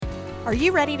Are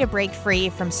you ready to break free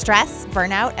from stress,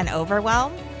 burnout, and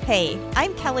overwhelm? Hey,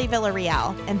 I'm Kelli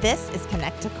Villarreal, and this is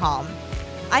Connect to Calm.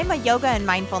 I'm a yoga and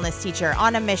mindfulness teacher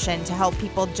on a mission to help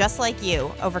people just like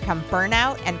you overcome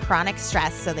burnout and chronic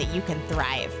stress so that you can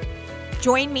thrive.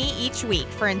 Join me each week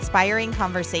for inspiring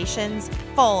conversations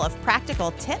full of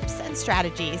practical tips and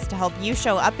strategies to help you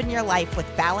show up in your life with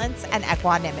balance and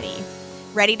equanimity.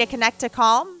 Ready to connect to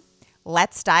calm?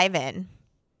 Let's dive in.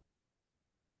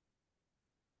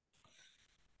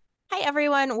 Hi,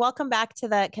 everyone. Welcome back to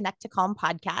the Connect to Calm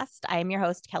podcast. I am your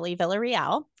host, Kelli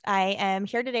Villarreal. I am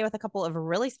here today with a couple of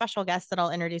really special guests that I'll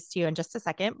introduce to you in just a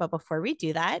second. But before we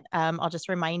do that, I'll just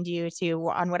remind you to,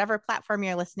 on whatever platform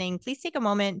you're listening, please take a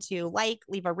moment to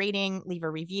leave a rating, leave a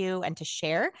review, and to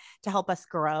share to help us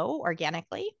grow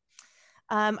organically.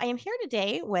 I am here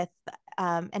today with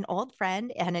an old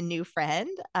friend and a new friend,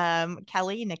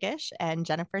 Kelli, Nickisch, and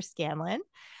Jennifer Scanlon,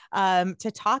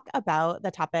 to talk about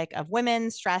the topic of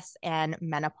women, stress, and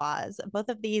menopause. Both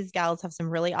of these gals have some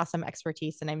really awesome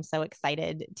expertise, and I'm so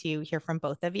excited to hear from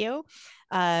both of you.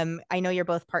 I know you're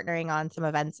both partnering on some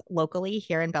events locally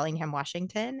here in Bellingham,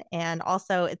 Washington, and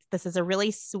also this is a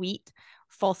really sweet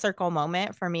full circle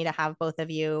moment for me to have both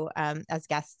of you as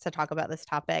guests to talk about this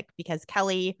topic because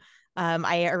Kelli,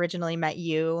 I originally met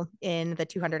you in the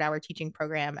 200-hour teaching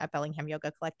program at Bellingham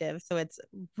Yoga Collective. So it's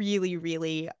really,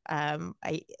 really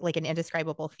like an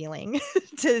indescribable feeling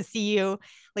to see you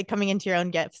like coming into your own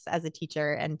gifts as a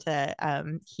teacher and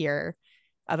to hear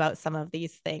about some of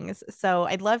these things. So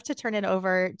I'd love to turn it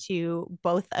over to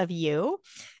both of you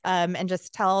and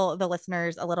just tell the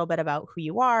listeners a little bit about who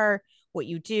you are, what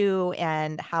you do,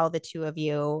 and how the two of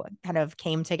you kind of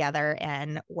came together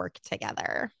and work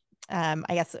together. I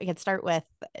guess we could start with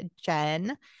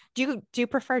Jen. Do you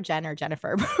prefer Jen or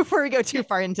Jennifer before we go too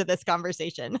far into this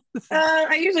conversation?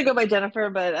 I usually go by Jennifer,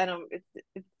 but I don't. It's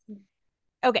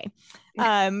Okay.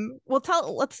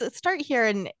 Let's start here.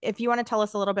 And if you want to tell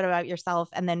us a little bit about yourself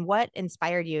and then what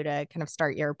inspired you to kind of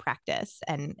start your practice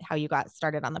and how you got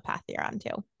started on the path you're on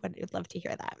too. I'd love to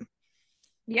hear that.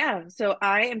 Yeah. So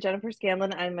I am Jennifer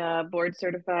Scanlon. I'm a board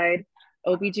certified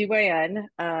OBGYN.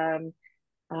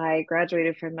 I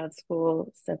graduated from med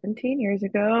school 17 years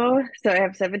ago. So I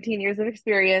have 17 years of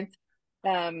experience.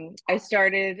 I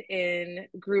started in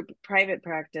group private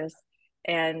practice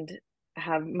and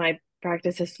have my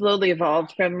practice has slowly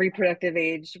evolved from reproductive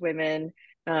age women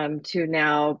to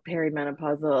now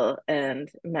perimenopausal and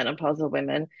menopausal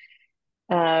women.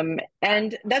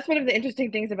 And that's one of the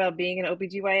interesting things about being an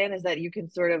OBGYN is that you can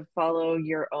sort of follow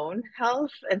your own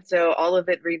health. And so all of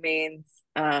it remains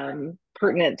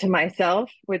pertinent to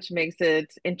myself, which makes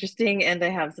it interesting. And I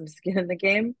have some skin in the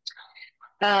game.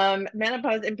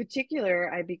 Menopause in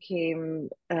particular, I became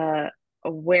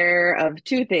aware of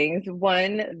two things.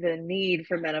 One, the need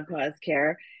for menopause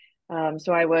care.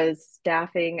 So I was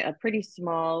staffing a pretty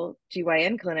small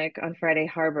GYN clinic on Friday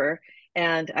Harbor,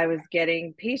 and I was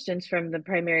getting patients from the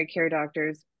primary care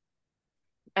doctors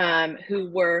who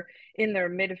were in their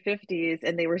mid 50s,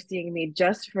 and they were seeing me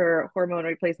just for hormone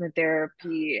replacement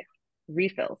therapy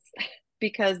refills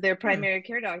because their primary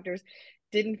care doctors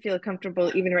didn't feel comfortable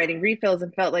even writing refills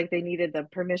and felt like they needed the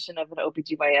permission of an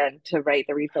OBGYN to write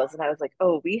the refills. And I was like,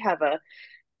 oh, we have a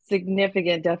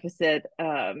significant deficit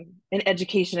in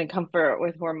education and comfort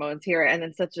with hormones here and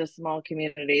in such a small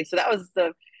community. So that was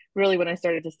really when I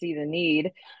started to see the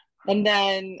need. And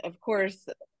then, of course,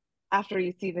 after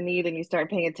you see the need and you start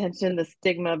paying attention, the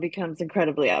stigma becomes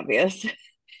incredibly obvious.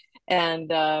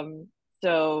 And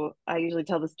so I usually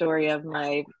tell the story of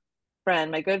my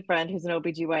good friend, who's an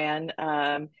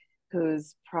OBGYN,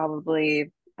 who's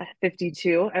probably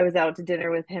 52. I was out to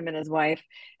dinner with him and his wife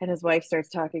starts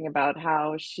talking about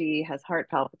how she has heart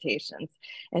palpitations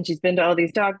and she's been to all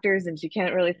these doctors and she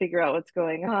can't really figure out what's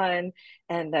going on.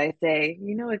 And I say,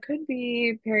 it could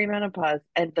be perimenopause.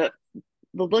 And the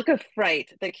look of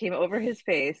fright that came over his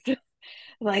face,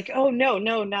 like, oh, no,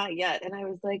 not yet. And I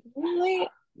was like, really?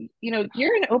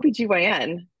 You're an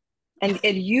OBGYN and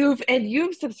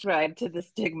you've subscribed to the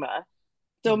stigma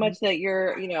so much that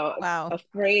you're Wow.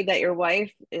 afraid that your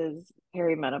wife is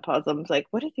perimenopausal. I'm like,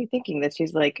 what is he thinking, that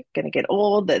she's like going to get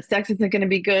old, that sex isn't going to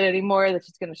be good anymore, that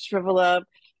she's going to shrivel up?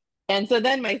 And so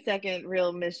then my second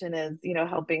real mission is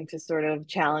helping to sort of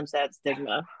challenge that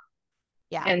stigma.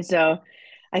 Yeah. And so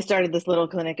I started this little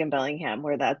clinic in Bellingham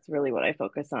where that's really what I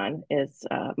focus on is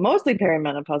mostly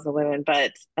perimenopausal women,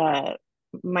 but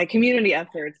my community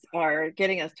efforts are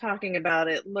getting us talking about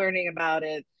it, learning about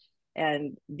it,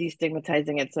 and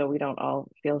destigmatizing it so we don't all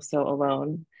feel so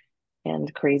alone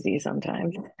and crazy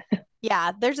sometimes.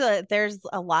 Yeah, there's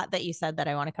a lot that you said that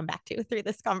I want to come back to through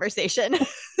this conversation.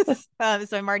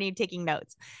 So I'm already taking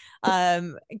notes.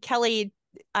 Kelli,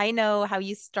 I know how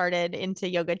you started into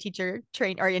yoga teacher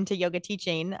train or into yoga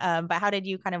teaching, but how did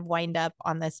you kind of wind up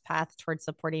on this path towards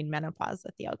supporting menopause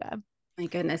with yoga? My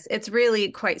goodness, it's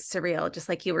really quite surreal. Just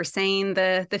like you were saying,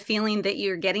 the feeling that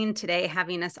you're getting today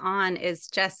having us on is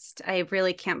just, I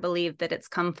really can't believe that it's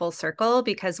come full circle,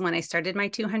 because when I started my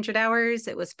 200 hours,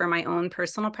 it was for my own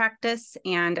personal practice.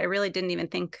 And I really didn't even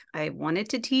think I wanted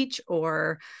to teach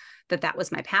or that that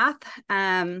was my path.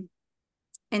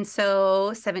 And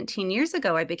so 17 years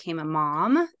ago, I became a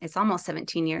mom. It's almost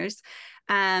 17 years.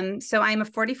 So I'm a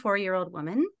 44-year-old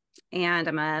woman, and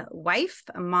I'm a wife,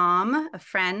 a mom, a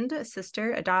friend, a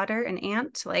sister, a daughter, an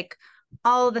aunt, like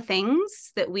all the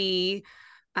things that when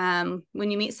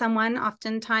you meet someone,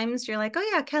 oftentimes you're like, oh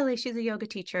yeah, Kelli, she's a yoga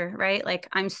teacher, right? Like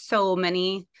I'm so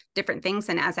many different things.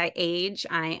 And as I age,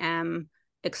 I am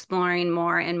exploring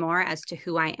more and more as to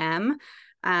who I am.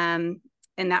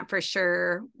 And that for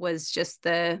sure was just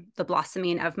the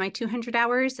blossoming of my 200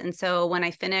 hours. And so when I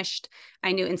finished,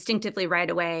 I knew instinctively right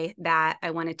away that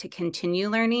I wanted to continue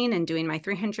learning and doing my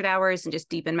 300 hours and just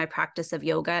deepen my practice of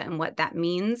yoga and what that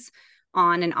means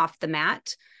on and off the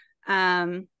mat.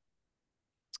 And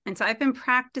so I've been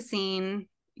practicing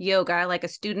yoga, like a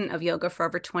student of yoga, for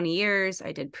over 20 years.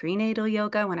 I did prenatal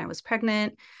yoga when I was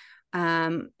pregnant.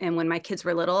 And when my kids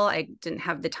were little, I didn't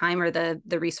have the time or the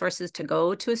resources to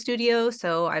go to a studio.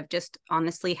 So I've just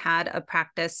honestly had a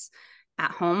practice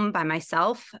at home by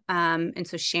myself. And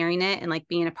so sharing it and like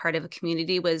being a part of a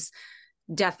community was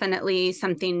definitely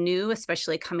something new,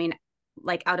 especially coming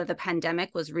like out of the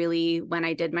pandemic was really when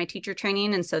I did my teacher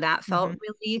training. And so that felt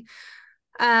really,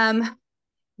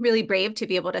 really brave to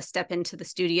be able to step into the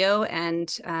studio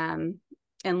and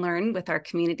learn with our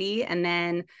community. And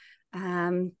then,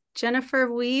 Jennifer,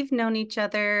 we've known each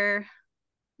other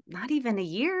not even a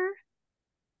year.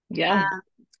 Yeah.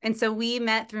 And so we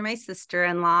met through my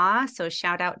sister-in-law. So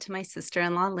shout out to my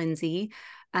sister-in-law, Lindsay.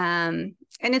 And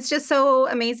it's just so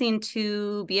amazing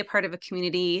to be a part of a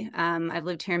community. I've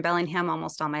lived here in Bellingham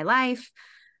almost all my life.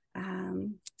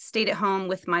 Stayed at home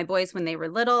with my boys when they were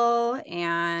little.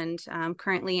 And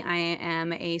currently I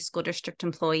am a school district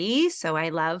employee. So I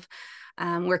love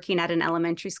working at an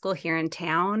elementary school here in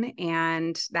town.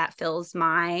 And that fills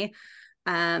my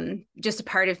just a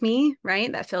part of me,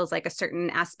 right? That feels like a certain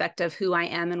aspect of who I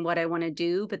am and what I want to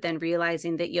do. But then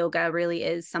realizing that yoga really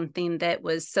is something that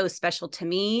was so special to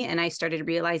me. And I started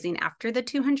realizing after the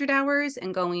 200 hours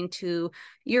and going to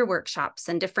your workshops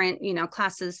and different,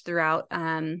 classes throughout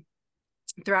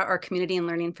our community and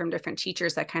learning from different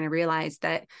teachers, I kind of realized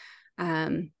that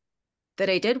that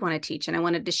I did want to teach, and I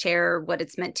wanted to share what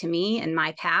it's meant to me and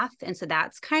my path. And so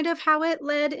that's kind of how it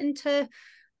led into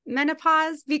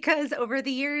menopause, because over the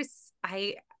years,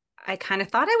 I kind of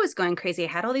thought I was going crazy. I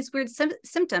had all these weird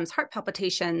symptoms, heart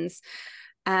palpitations,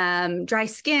 dry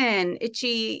skin,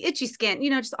 itchy skin,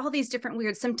 just all these different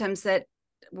weird symptoms that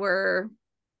were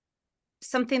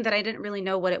something that I didn't really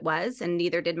know what it was, and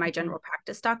neither did my general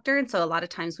practice doctor. And so a lot of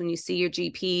times when you see your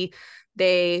GP,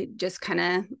 they just kind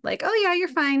of like, oh yeah, you're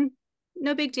fine.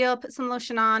 No big deal. Put some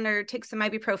lotion on or take some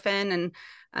ibuprofen.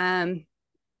 And,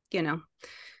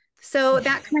 so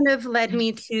that kind of led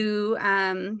me to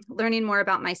learning more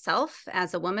about myself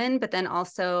as a woman, but then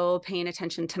also paying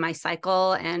attention to my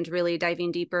cycle and really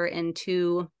diving deeper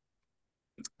into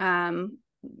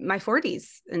my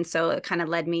 40s. And so it kind of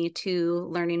led me to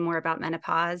learning more about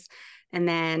menopause. And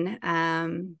then,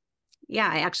 I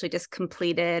actually just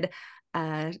completed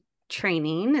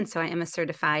training. And so I am a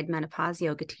certified menopause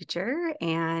yoga teacher.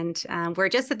 And we're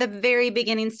just at the very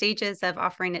beginning stages of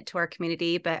offering it to our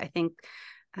community. But I think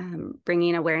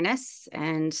bringing awareness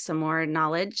and some more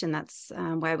knowledge. And that's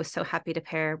why I was so happy to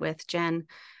pair with Jen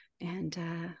and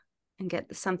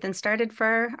get something started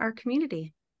for our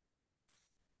community.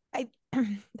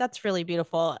 That's really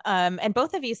beautiful. And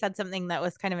both of you said something that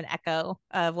was kind of an echo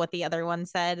of what the other one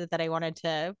said that I wanted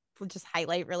to just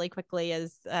highlight really quickly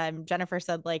is Jennifer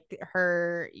said like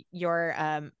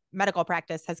your medical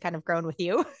practice has kind of grown with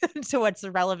you to what's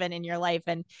relevant in your life.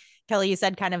 And Kelli, you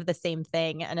said kind of the same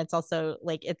thing. And it's also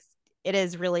like it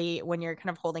is really when you're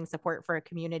kind of holding support for a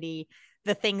community,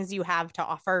 the things you have to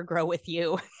offer grow with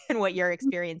you and what you're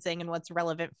experiencing and what's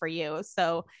relevant for you.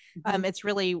 So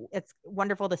it's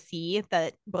wonderful to see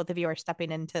that both of you are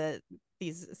stepping into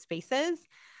these spaces.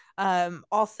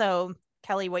 Also,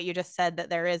 Kelli, what you just said that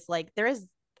there is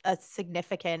a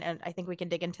significant, and I think we can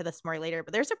dig into this more later,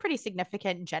 but there's a pretty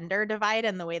significant gender divide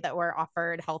in the way that we're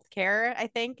offered healthcare, I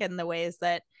think, and the ways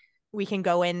that we can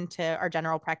go into our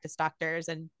general practice doctors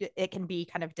and it can be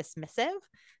kind of dismissive,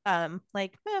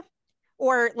 like,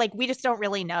 or like, we just don't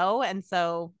really know. And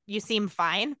so you seem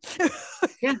fine.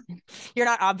 Yeah. You're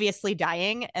not obviously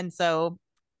dying. And so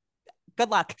good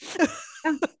luck.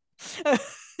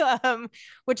 Yeah.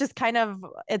 Which is kind of,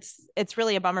 it's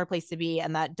really a bummer place to be.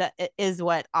 And that is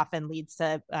what often leads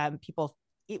to people.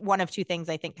 One of two things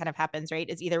I think kind of happens, right?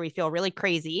 Is either we feel really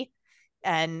crazy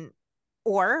and,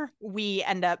 or we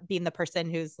end up being the person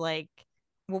who's like,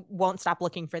 won't stop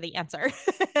looking for the answer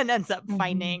and ends up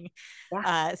finding,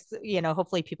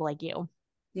 hopefully people like you.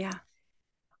 Yeah.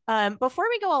 Before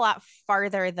we go a lot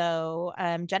farther, though,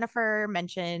 Jennifer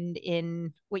mentioned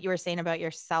in what you were saying about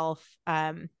yourself,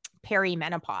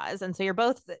 perimenopause, and so you're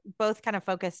both kind of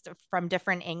focused from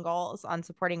different angles on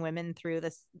supporting women through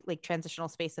this like transitional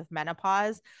space of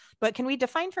menopause. But can we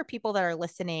define for people that are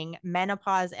listening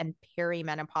menopause and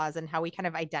perimenopause and how we kind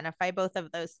of identify both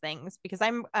of those things? Because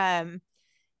I'm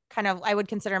kind of, I would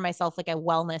consider myself like a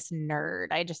wellness nerd.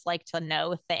 I just like to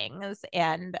know things,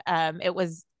 and it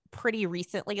was pretty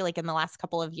recently, like in the last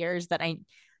couple of years, that I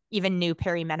even knew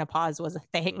perimenopause was a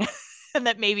thing and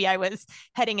that maybe I was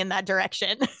heading in that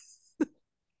direction.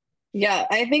 Yeah,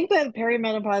 I think that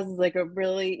perimenopause is like a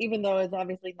really, even though it's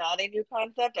obviously not a new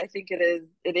concept, I think it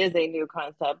is a new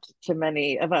concept to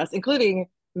many of us, including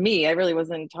me. I really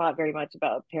wasn't taught very much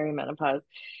about perimenopause.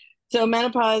 So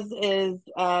menopause is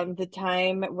the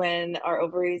time when our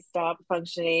ovaries stop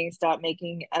functioning, stop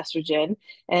making estrogen,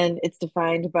 and it's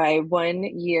defined by 1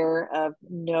 year of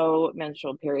no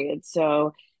menstrual period.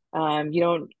 So you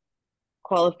don't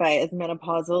qualify as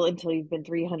menopausal until you've been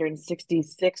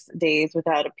 366 days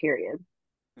without a period.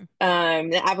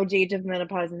 The average age of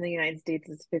menopause in the United States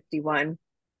is 51.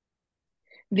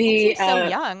 That The seems so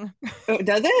young. oh,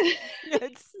 does it?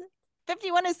 It's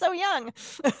 51 is so young.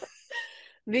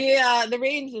 The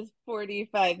range is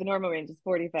 45. The normal range is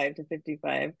 45 to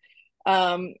 55.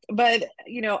 But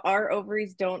our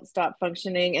ovaries don't stop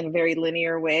functioning in a very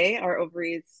linear way. Our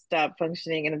ovaries stop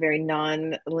functioning in a very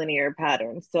non-linear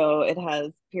pattern. So it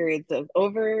has periods of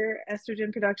over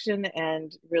estrogen production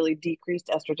and really decreased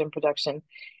estrogen production.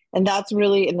 And that's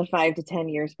really in the 5 to 10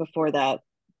 years before that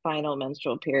final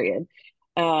menstrual period.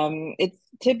 It's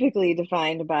typically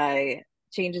defined by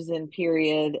changes in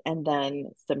period and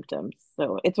then symptoms.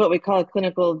 So it's what we call a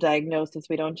clinical diagnosis.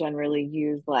 We don't generally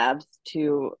use labs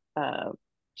to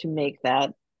make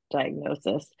that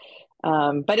diagnosis.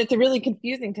 But it's a really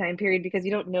confusing time period because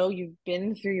you don't know you've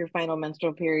been through your final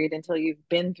menstrual period until you've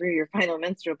been through your final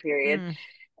menstrual period.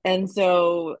 And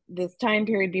so this time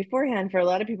period beforehand, for a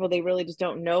lot of people, they really just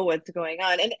don't know what's going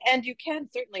on. And you can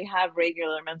certainly have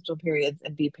regular menstrual periods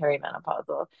and be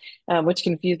perimenopausal, which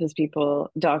confuses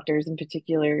people, doctors in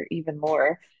particular, even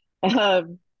more.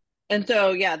 And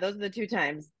so, yeah, those are the two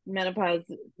times: menopause,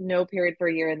 no period for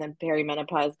a year, and then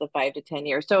perimenopause, the 5 to 10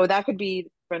 years. So that could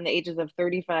be from the ages of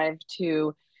 35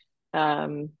 to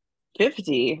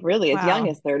 50, really, as young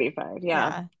Wow. as 35. Yeah,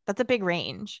 Yeah, that's a big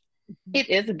range. it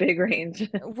is a big range.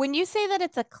 When you say that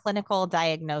it's a clinical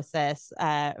diagnosis,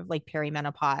 like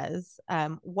perimenopause,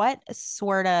 what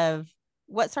sort of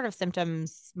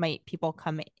symptoms might people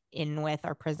come in with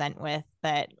or present with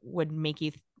that would make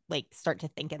you like start to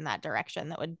think in that direction,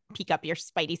 that would pique up your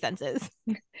spidey senses?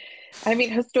 I mean,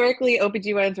 historically,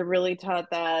 OBGYNs are really taught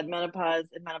that menopause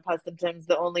and menopause symptoms,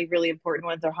 the only really important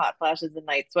ones are hot flashes and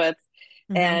night sweats.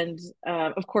 Mm-hmm.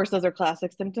 And of course, those are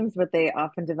classic symptoms, but they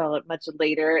often develop much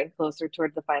later and closer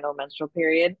towards the final menstrual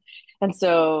period. And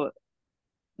so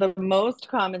the most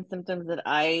common symptoms that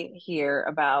I hear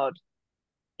about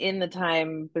in the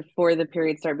time before the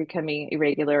periods start becoming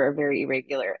irregular or very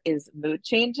irregular is mood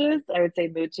changes. I would say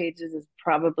mood changes is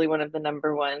probably one of the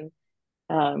number one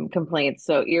complaints.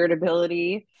 So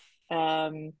irritability,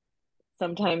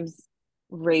 sometimes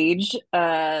rage,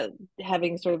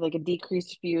 having sort of like a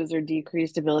decreased fuse or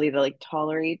decreased ability to like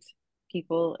tolerate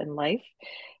people and life.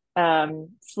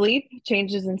 Sleep,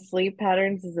 changes in sleep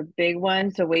patterns is a big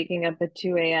one. So waking up at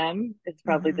 2 a.m. is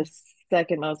probably Mm-hmm. the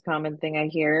second most common thing I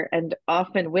hear. And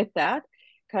often with that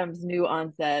comes new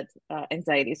onset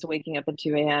anxiety. So waking up at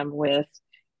 2 a.m. with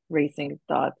racing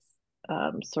thoughts,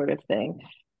 sort of thing.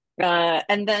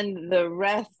 And then the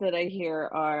rest that I hear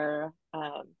are,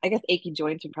 I guess achy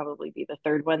joints would probably be the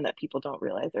third one that people don't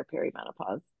realize they're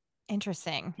perimenopause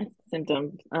Interesting.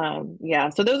 symptoms. Yeah,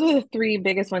 so those are the three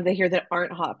biggest ones I hear that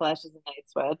aren't hot flashes and night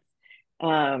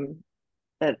sweats.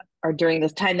 That are during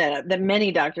this time that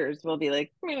many doctors will be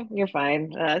like, "You're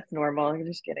fine. It's normal. You're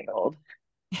just getting old."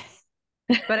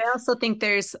 But I also think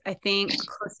there's, I think,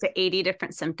 close to 80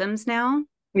 different symptoms now.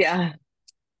 Yeah.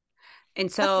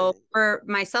 And so for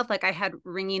myself, like I had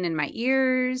ringing in my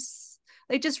ears,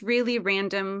 like just really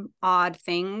random, odd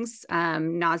things,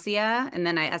 nausea. And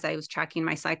then as I was tracking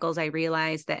my cycles, I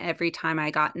realized that every time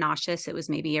I got nauseous, it was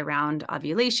maybe around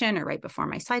ovulation or right before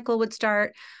my cycle would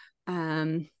start.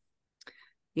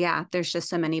 Yeah, there's just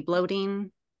so many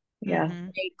bloating, Yeah.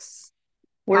 aches,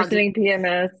 foggy. Worsening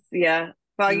PMS. Yeah.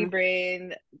 Foggy Mhm.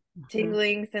 brain,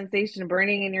 tingling sensation,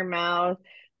 burning in your mouth,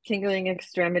 tingling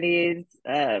extremities,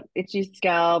 itchy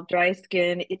scalp, dry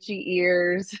skin, itchy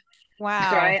ears,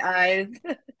 Wow. dry eyes,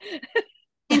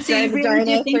 And so dry you really do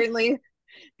vagina, think, certainly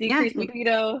yeah, decreased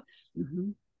libido.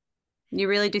 you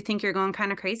really do think you're going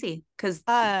kind of crazy. Because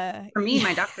for me, Yeah.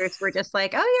 my doctors were just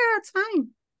like, oh yeah, it's fine.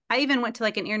 I even went to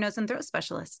like an ear, nose, and throat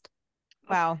specialist.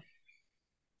 Wow.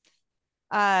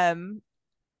 Um,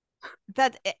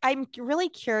 I'm really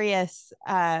curious,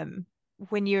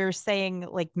 when you're saying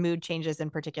like mood changes in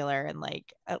particular and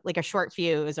like a short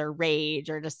fuse or rage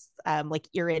or just like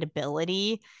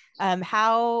irritability,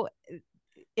 how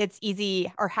it's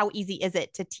easy, or how easy is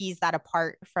it to tease that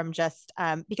apart from just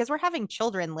because we're having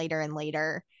children later and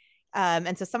later,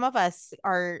 and so some of us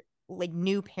are like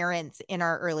new parents in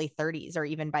our early 30s, or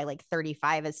even by like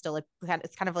 35 is still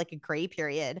it's kind of like a gray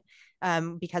period,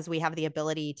 because we have the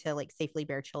ability to like safely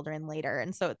bear children later.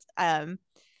 And so it's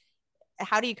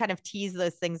how do you kind of tease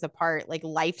those things apart, like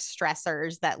life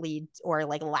stressors that lead, or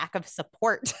like lack of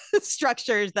support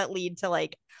structures that lead to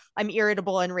like I'm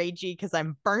irritable and ragey because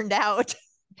I'm burned out,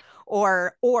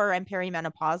 or I'm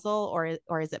perimenopausal,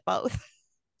 or is it both?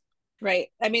 Right.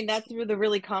 I mean, that's the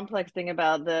really complex thing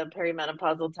about the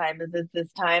perimenopausal time is it's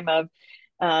this time of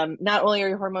not only are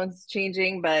your hormones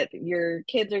changing, but your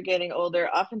kids are getting older.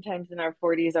 Oftentimes in our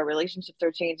 40s, our relationships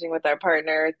are changing with our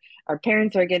partners. Our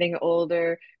parents are getting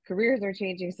older. Careers are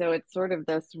changing. So it's sort of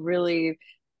this really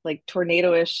like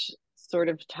tornado-ish sort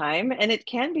of time. And it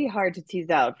can be hard to tease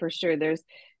out for sure. There's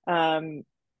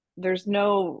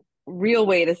no real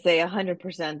way to say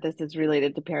 100% this is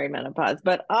related to perimenopause,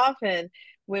 but often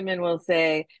women will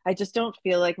say, I just don't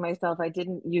feel like myself. I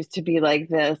didn't used to be like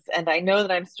this. And I know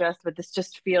that I'm stressed, but this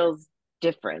just feels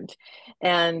different.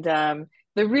 And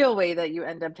the real way that you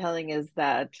end up telling is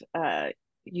that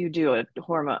you do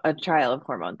a trial of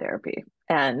hormone therapy.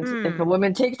 And if a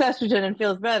woman takes estrogen and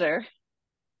feels better,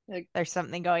 like, There's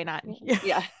something going on.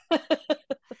 yeah.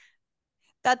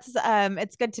 That's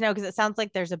it's good to know, because it sounds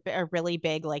like there's a really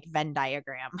big like Venn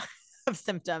diagram of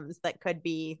symptoms that could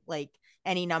be like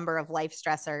any number of life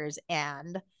stressors,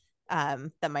 and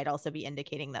that might also be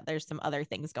indicating that there's some other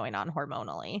things going on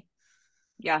hormonally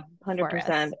Yeah, for us.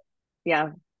 100%.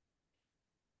 Yeah.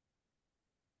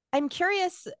 I'm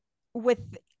curious with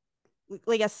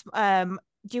like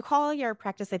do you call your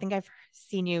practice, I think I've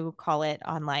seen you call it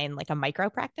online like a micro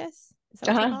practice? Is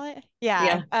that what you Uh-huh. call it?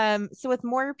 Yeah. Yeah. So with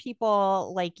more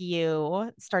people like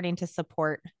you starting to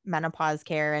support menopause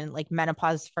care and like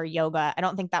menopause for yoga, I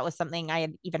don't think that was something I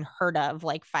had even heard of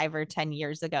like 5 or 10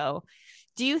 years ago.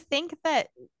 Do you think that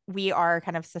we are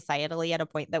kind of societally at a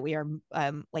point that we are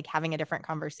like having a different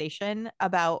conversation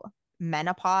about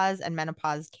menopause and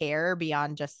menopause care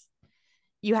beyond just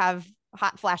you have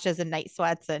hot flashes and night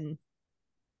sweats and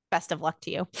best of luck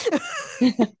to you.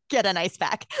 Get an ice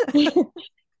pack.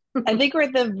 I think we're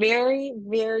at the very,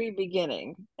 very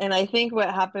beginning. And I think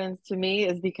what happens to me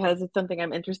is because it's something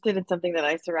I'm interested in, something that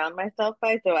I surround myself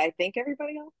by. So I think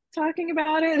everybody else is talking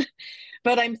about it.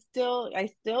 But I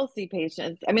still see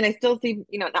patients. I mean, I still see,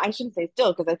 I shouldn't say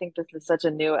still because I think this is such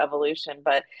a new evolution.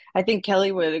 But I think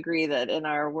Kelli would agree that in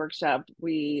our workshop,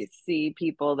 we see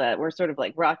people that we're sort of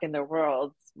like rocking their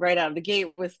worlds right out of the gate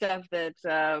with stuff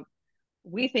that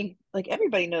we think like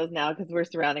everybody knows now because we're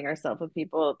surrounding ourselves with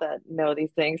people that know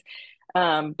these things.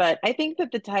 But I think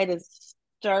that the tide is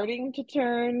starting to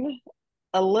turn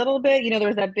a little bit. There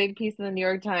was that big piece in the New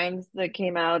York Times that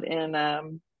came out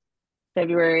in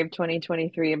February of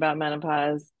 2023 about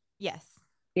menopause. Yes.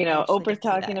 I actually Oprah's did see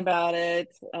talking that. about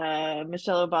it.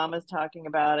 Michelle Obama's talking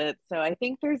about it. So I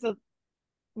think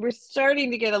we're starting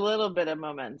to get a little bit of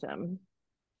momentum.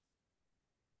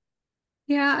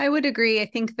 Yeah, I would agree. I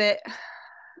think that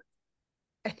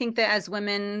as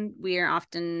women, we are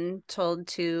often told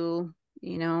to,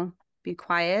 be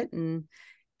quiet and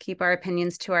keep our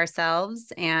opinions to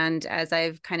ourselves. And as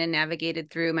I've kind of navigated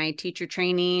through my teacher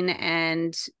training,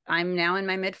 and I'm now in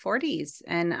my mid 40s,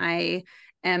 and I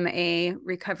am a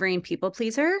recovering people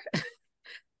pleaser,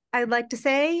 I'd like to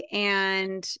say.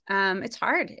 And it's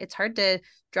hard. It's hard to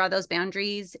draw those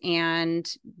boundaries and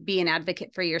be an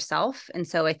advocate for yourself. And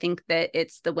so I think that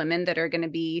it's the women that are going to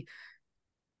be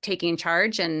taking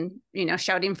charge and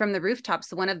shouting from the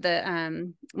rooftops. One of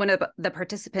the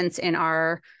participants in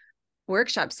our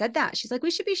workshop said that. She's like,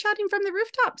 we should be shouting from the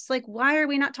rooftops. Like, why are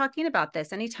we not talking about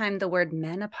this? Anytime the word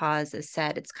menopause is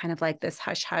said, it's kind of like this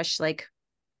hush hush, like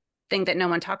thing that no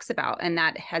one talks about. And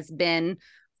that has been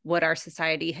what our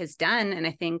society has done. And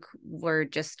I think we're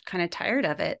just kind of tired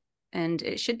of it. And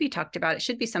it should be talked about. It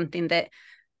should be something that,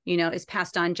 you know, is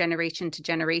passed on generation to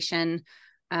generation.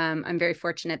 I'm very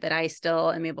fortunate that I still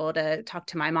am able to talk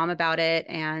to my mom about it.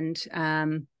 And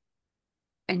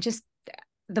just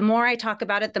the more I talk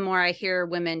about it, the more I hear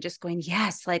women just going,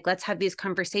 yes, like, let's have these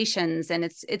conversations. And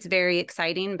it's very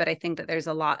exciting, but I think that there's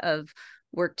a lot of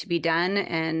work to be done.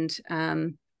 And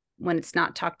when it's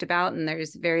not talked about and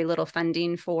there's very little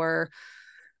funding for,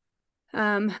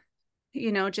 you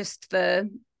know, just the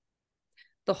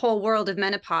whole world of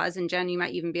menopause. And Jen, you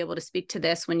might even be able to speak to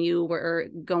this when you were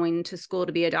going to school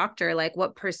to be a doctor, like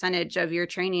what percentage of your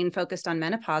training focused on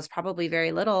menopause? Probably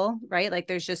very little, right? Like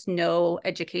there's just no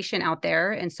education out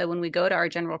there. And so when we go to our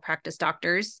general practice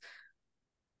doctors,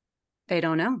 they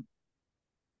don't know.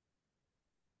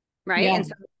 Right. Yeah. And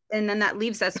so, and then that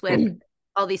leaves us with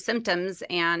all these symptoms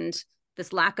and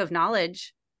this lack of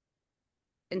knowledge.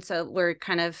 And so we're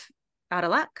kind of out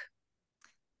of luck.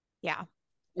 Yeah.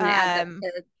 And it adds up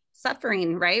to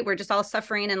suffering, right? We're just all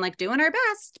suffering and like doing our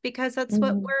best because that's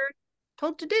what we're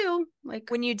told to do. Like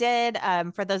when you did,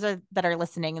 for those that are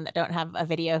listening and that don't have a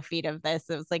video feed of this,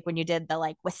 it was like when you did the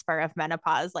like whisper of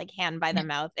menopause, like hand by the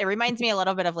mouth. It reminds me a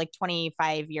little bit of like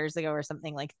 25 years ago or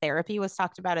something, like therapy was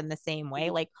talked about in the same way.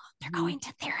 Like they're going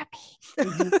to therapy.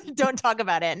 Don't talk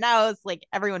about it. Now it's like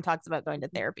everyone talks about going to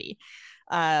therapy.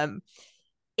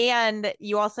 And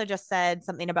you also just said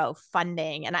something about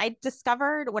funding. And I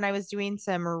discovered when I was doing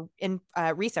some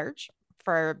research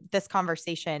for this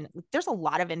conversation, there's a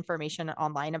lot of information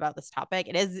online about this topic.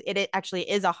 It actually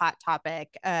is a hot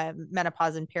topic,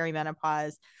 menopause and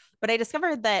perimenopause. But I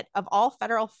discovered that of all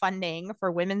federal funding for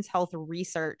women's health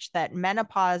research, that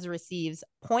menopause receives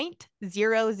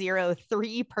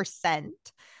 0.003%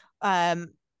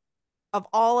 of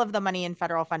all of the money in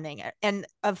federal funding, and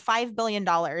of $5 billion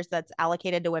that's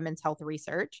allocated to women's health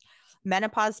research,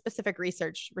 menopause specific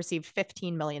research received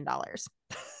 $15 million.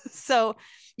 So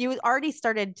you already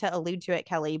started to allude to it,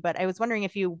 Kelli, but I was wondering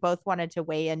if you both wanted to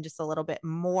weigh in just a little bit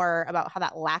more about how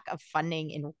that lack of funding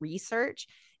in research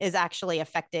is actually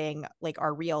affecting like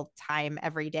our real time,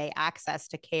 everyday access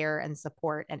to care and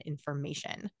support and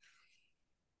information.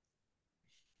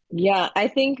 Yeah, I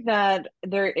think that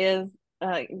there is,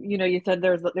 you know, you said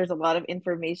there's a lot of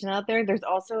information out there. There's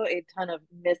also a ton of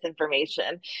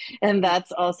misinformation, and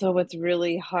that's also what's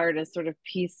really hard is sort of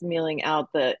piecemealing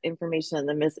out the information and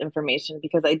the misinformation,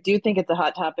 because I do think it's a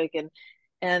hot topic,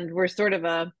 and we're sort of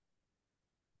a,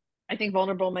 I think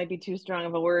vulnerable might be too strong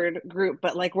of a word group,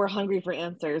 but like we're hungry for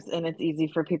answers, and it's easy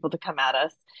for people to come at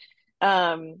us.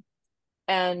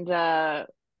 And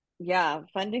Yeah,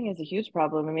 funding is a huge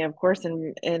problem. I mean, of course,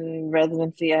 in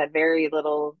residency, I had very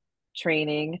little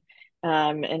training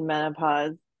in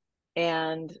menopause,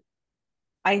 and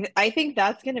I think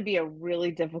that's going to be a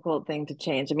really difficult thing to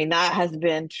change. I mean, that has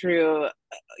been true,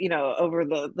 you know, over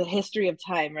the history of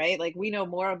time, right? Like we know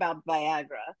more about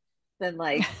Viagra than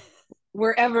like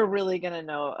we're ever really going to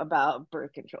know about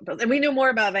birth control pills, and we knew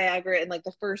more about Viagra in like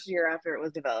the first year after it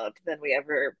was developed than we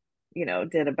ever, you know,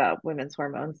 did about women's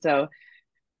hormones. So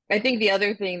I think the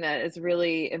other thing that is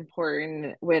really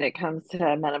important when it comes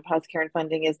to menopause care and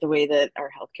funding is the way that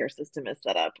our healthcare system is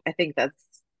set up. I think that's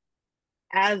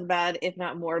as bad, if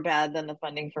not more bad, than the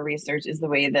funding for research is the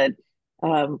way that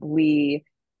we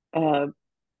uh,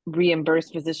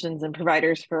 reimburse physicians and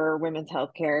providers for women's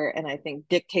health care. And I think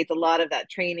dictates a lot of that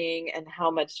training and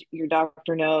how much your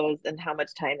doctor knows and how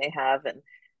much time they have and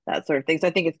that sort of thing. So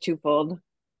I think it's twofold.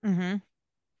 Mm-hmm.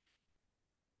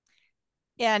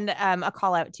 And a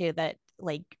call out too that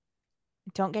like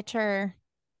don't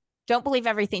believe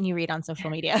everything you read on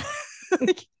social media.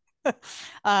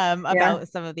 About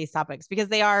some of these topics, because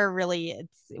they are really,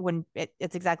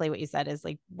 it's exactly what you said, is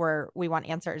like we want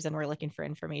answers and we're looking for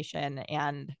information,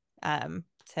 and to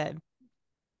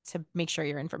make sure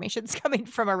your information is coming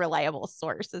from a reliable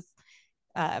source is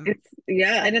and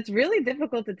it's really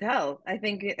difficult to tell. I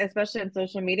think especially on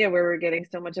social media where we're getting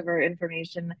so much of our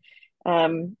information.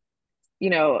 You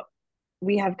know,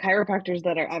 we have chiropractors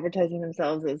that are advertising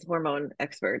themselves as hormone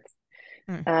experts.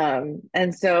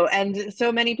 And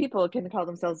so many people can call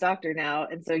themselves doctor now.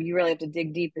 And so you really have to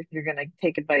dig deep if you're going to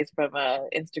take advice from a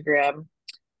Instagram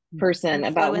person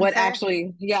about what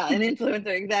actually, an influencer,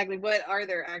 exactly. What are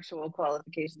their actual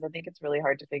qualifications? I think it's really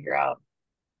hard to figure out.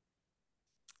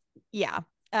 Yeah.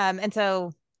 And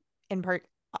so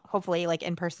hopefully like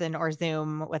in person or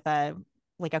Zoom with a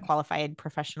qualified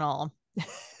professional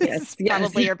This Yes, is yes,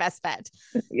 probably your best bet.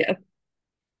 yes.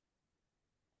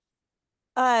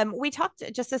 We talked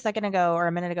just a second ago or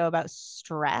a minute ago about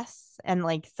stress and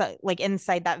like so, like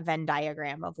inside that Venn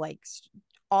diagram of like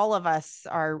all of us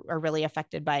are really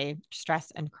affected by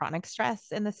stress and chronic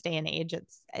stress in this day and age.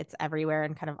 It's everywhere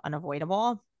and kind of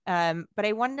unavoidable. But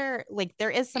I wonder, like, there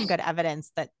is some good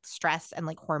evidence that stress and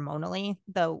like hormonally,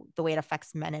 the way it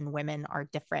affects men and women are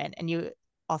different. And you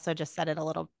also just said it a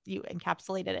little, you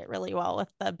encapsulated it really well with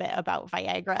the bit about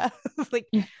Viagra. Like,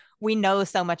 we know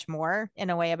so much more in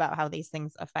a way about how these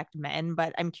things affect men,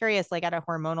 but I'm curious, like at a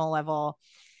hormonal level,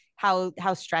 how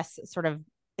stress sort of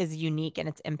is unique in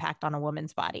its impact on a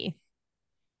woman's body.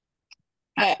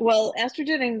 Well,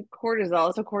 estrogen and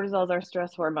cortisol. So cortisol is our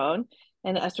stress hormone,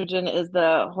 and estrogen is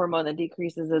the hormone that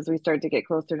decreases as we start to get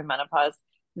closer to menopause.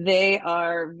 They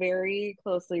are very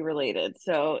closely related.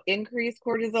 So increased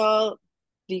cortisol,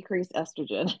 decreased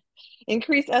estrogen.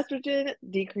 Increased estrogen,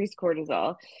 decreased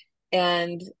cortisol.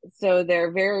 And so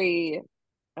they're very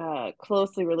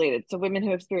closely related. So women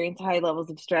who experience high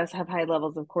levels of stress have high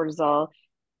levels of cortisol,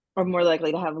 are more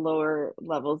likely to have lower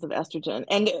levels of estrogen.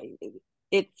 And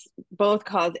it's both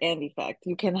cause and effect.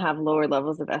 You can have lower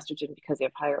levels of estrogen because you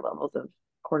have higher levels of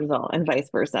cortisol, and vice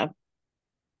versa.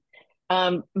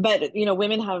 But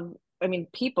women have, I mean,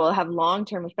 people have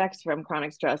long-term effects from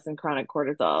chronic stress and chronic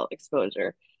cortisol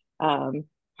exposure. Um,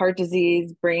 Heart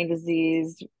disease, brain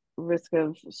disease, risk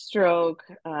of stroke,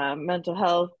 mental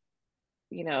health,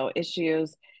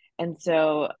 issues. And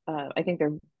so I think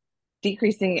they're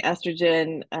decreasing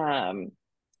estrogen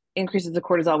increases the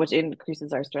cortisol, which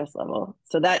increases our stress level.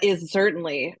 So that is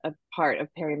certainly a part of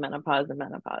perimenopause and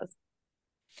menopause.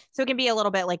 So it can be a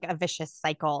little bit like a vicious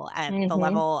cycle at the Mm-hmm.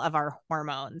 level of our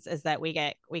hormones, is that we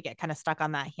get kind of stuck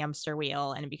on that hamster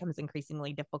wheel and it becomes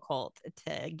increasingly difficult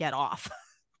to get off.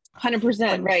 100%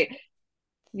 When right.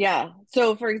 Yeah.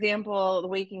 So, for example,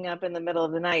 waking up in the middle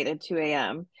of the night at 2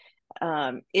 a.m.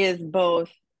 Is both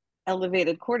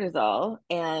elevated cortisol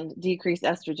and decreased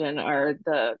estrogen are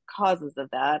the causes of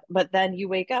that. But then you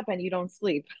wake up and you don't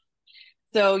sleep.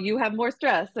 So you have more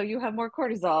stress. So you have more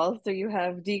cortisol. So you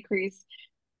have decreased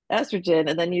estrogen,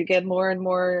 and then you get more and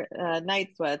more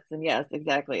night sweats. And yes,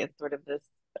 exactly. It's sort of this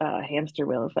hamster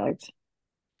wheel effect.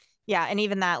 Yeah, and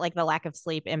even that, like the lack of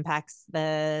sleep impacts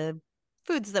the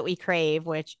foods that we crave,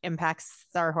 which impacts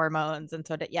our hormones, and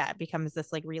so yeah, it becomes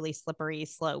this like really slippery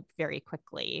slope very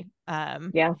quickly.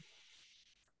 Yeah.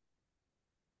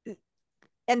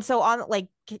 And so on, like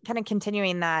kind of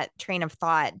continuing that train of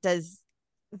thought, does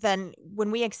then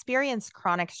when we experience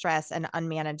chronic stress and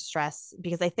unmanaged stress,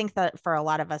 because I think that for a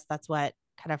lot of us that's what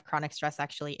kind of chronic stress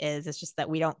actually is, it's just that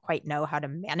we don't quite know how to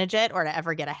manage it or to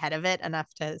ever get ahead of it enough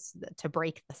to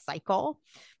break the cycle.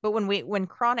 But when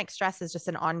chronic stress is just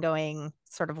an ongoing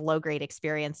sort of low grade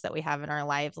experience that we have in our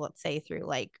lives, let's say through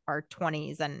like our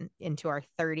 20s and into our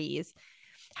 30s,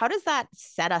 how does that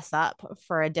set us up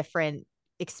for a different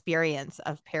experience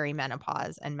of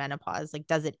perimenopause and menopause? Like,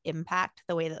 does it impact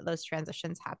the way that those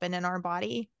transitions happen in our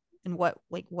body? And what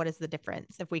is the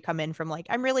difference if we come in from like,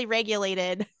 I'm really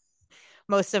regulated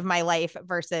most of my life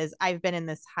versus I've been in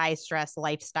this high stress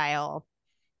lifestyle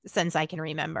since I can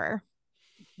remember?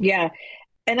 Yeah.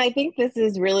 And I think this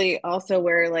is really also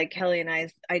where like Kelli and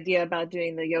I's idea about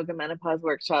doing the yoga menopause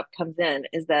workshop comes in,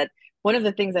 is that one of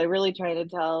the things I really try to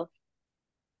tell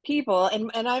people,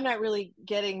 and I'm not really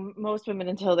getting most women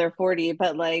until they're 40,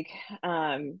 but like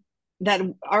that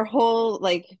our whole,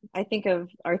 like, I think of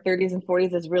our 30s and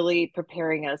 40s as really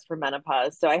preparing us for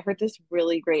menopause. So I heard this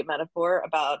really great metaphor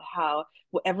about how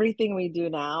everything we do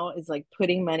now is like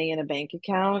putting money in a bank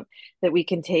account that we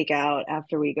can take out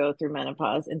after we go through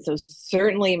menopause. And so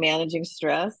certainly managing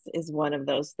stress is one of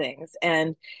those things.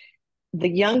 And the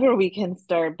younger we can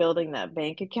start building that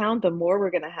bank account, the more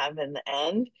we're going to have in the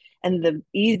end. And the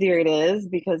easier it is,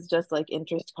 because just like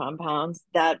interest compounds,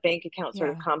 that bank account sort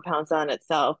of Yeah. compounds on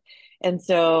itself. And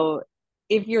so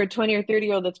if you're a 20 or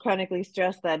 30-year-old that's chronically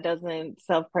stressed, that doesn't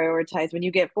self prioritize, when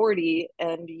you get 40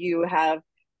 and you have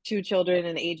two children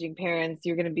and aging parents,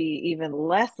 you're going to be even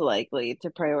less likely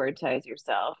to prioritize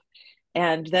yourself.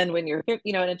 And then when you're, and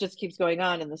it just keeps going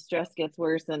on and the stress gets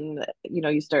worse, and,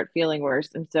 you start feeling worse.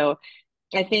 And so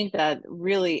I think that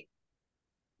really,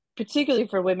 particularly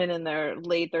for women in their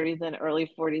late 30s and early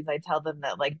 40s, I tell them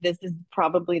that like this is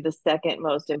probably the second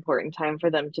most important time for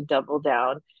them to double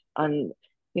down on,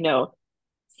 you know,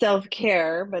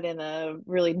 self-care, but in a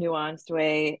really nuanced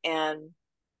way, and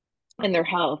their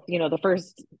health. The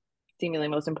first seemingly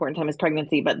most important time is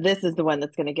pregnancy, but this is the one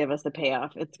that's going to give us the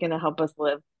payoff. It's going to help us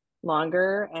live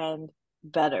longer and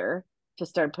better to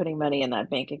start putting money in that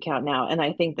bank account now. And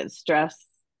I think that stress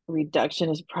reduction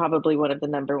is probably one of the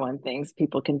number one things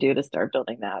people can do to start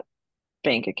building that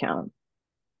bank account.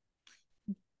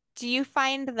 Do you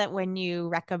find that when you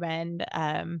recommend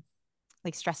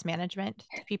like stress management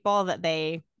to people that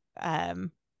they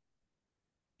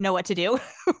know what to do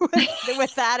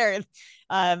with that? Or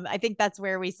I think that's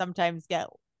where we sometimes get,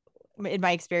 in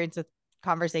my experience with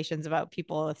conversations about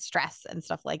people with stress and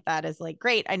stuff like that, is like,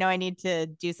 great, I know I need to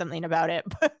do something about it,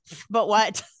 but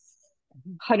what?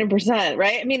 100%,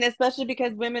 right? I mean, especially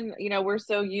because women, we're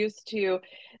so used to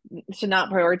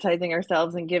not prioritizing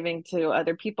ourselves and giving to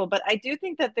other people. But I do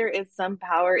think that there is some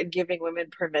power in giving women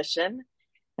permission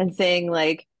and saying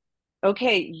like,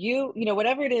 okay,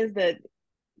 whatever it is that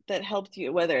helps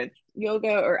you, whether it's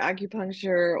yoga or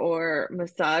acupuncture or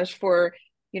massage, for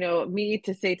me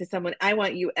to say to someone, I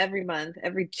want you every month,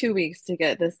 every 2 weeks to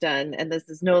get this done, and this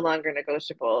is no longer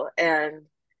negotiable. And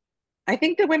I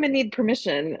think that women need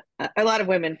permission. A lot of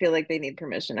women feel like they need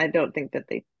permission. I don't think that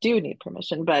they do need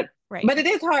permission, but Right. it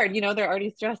is hard. They're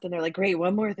already stressed and they're like, great,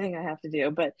 one more thing I have to do.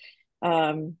 But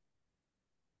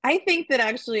I think that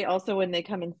actually also when they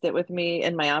come and sit with me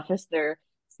in my office, they're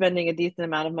spending a decent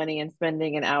amount of money and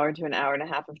spending an hour to an hour and a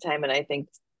half of time. And I think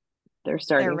they're They're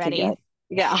starting to ready. get,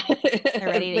 yeah, They're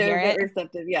ready to they're hear a bit it.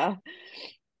 receptive. Yeah.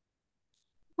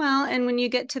 Well, and when you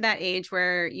get to that age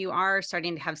where you are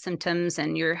starting to have symptoms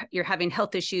and you're having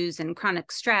health issues and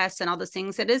chronic stress and all those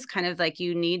things, it is kind of like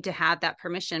you need to have that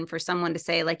permission for someone to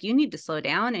say, like, you need to slow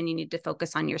down and you need to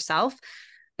focus on yourself.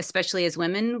 Especially as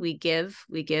women, we give.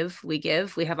 We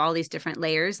have all these different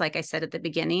layers. Like I said at the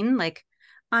beginning, like,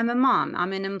 I'm a mom,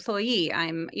 I'm an employee,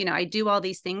 I do all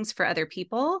these things for other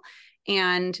people.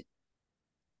 And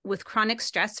with chronic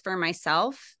stress for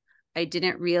myself, I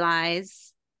didn't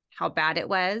realize how bad it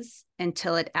was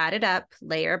until it added up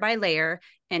layer by layer,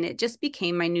 and it just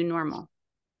became my new normal.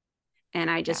 And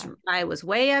I was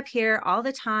way up here all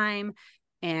the time.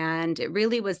 And it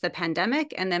really was the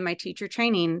pandemic and then my teacher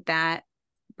training that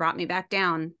brought me back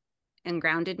down and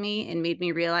grounded me and made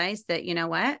me realize that, you know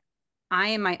what, I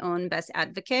am my own best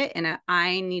advocate, and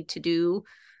I need to do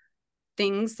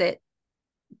things that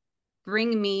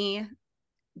bring me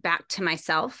back to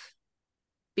myself,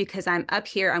 because I'm up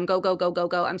here, I'm go, go, go, go,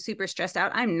 go. I'm super stressed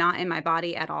out. I'm not in my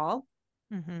body at all.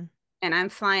 Mm-hmm. And I'm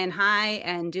flying high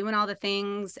and doing all the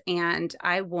things. And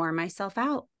I wore myself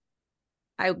out.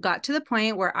 I got to the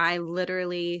point where I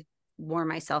literally wore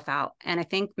myself out. And I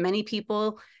think many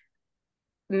people,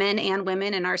 men and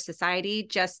women in our society,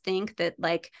 just think that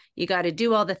like you got to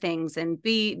do all the things and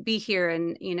be here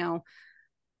and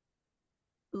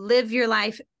live your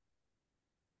life,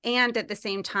 and at the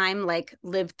same time like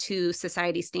live to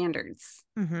society standards.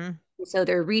 Mm-hmm. So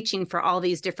they're reaching for all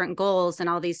these different goals and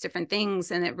all these different things,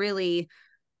 and it really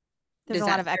There's a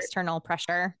lot of external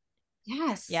pressure.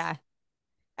 Yes. Yeah.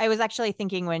 I was actually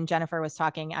thinking when Jennifer was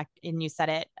talking, and you said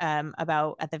it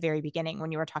about at the very beginning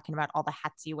when you were talking about all the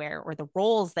hats you wear or the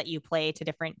roles that you play to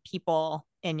different people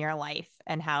in your life,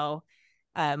 and how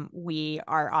we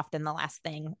are often the last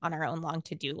thing on our own long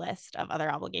to-do list of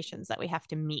other obligations that we have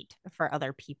to meet for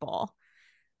other people.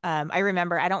 I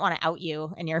remember, I don't want to out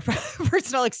you in your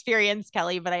personal experience,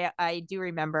 Kelli, but I do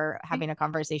remember having a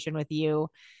conversation with you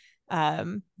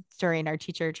during our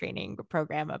teacher training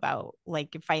program about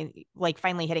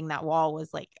finally hitting that wall.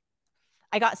 Was like,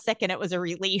 I got sick and it was a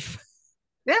relief.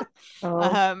 Yeah.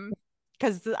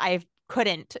 Because I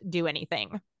couldn't do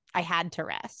anything. I had to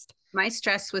rest. My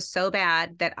stress was so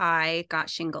bad that I got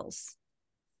shingles.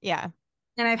 Yeah.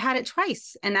 And I've had it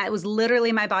twice. And that was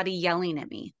literally my body yelling at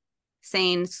me,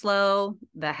 saying, slow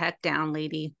the heck down,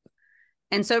 lady.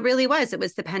 And so it really was. It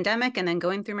was the pandemic and then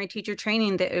going through my teacher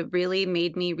training that it really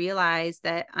made me realize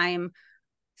that I'm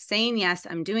saying yes,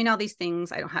 I'm doing all these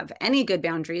things. I don't have any good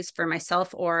boundaries for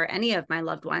myself or any of my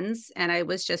loved ones. And I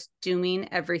was just doing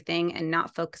everything and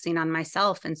not focusing on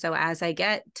myself. And so as I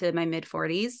get to my mid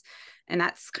 40s, and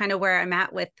that's kind of where I'm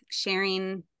at with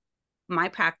sharing my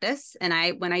practice.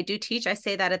 And when I do teach, I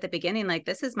say that at the beginning, like,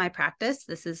 this is my practice.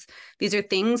 These are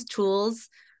things, tools,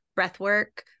 breath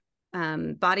work,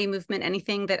 body movement,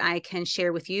 anything that I can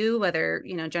share with you, whether,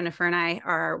 Jennifer and I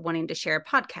are wanting to share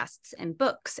podcasts and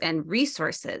books and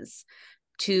resources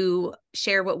to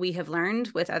share what we have learned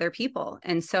with other people.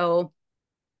 And so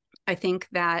I think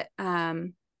that,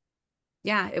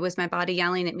 it was my body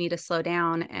yelling at me to slow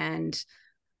down, and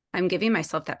I'm giving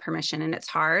myself that permission. And it's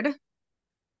hard.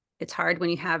 It's hard when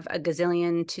you have a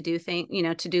gazillion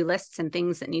to-do lists and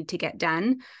things that need to get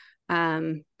done.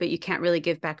 But you can't really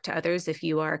give back to others if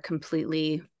you are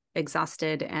completely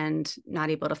exhausted and not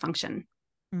able to function.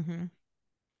 Mm-hmm.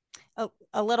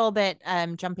 a little bit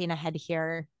jumping ahead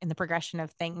here in the progression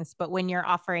of things, but when you're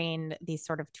offering these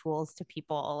sort of tools to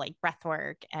people like breath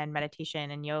work and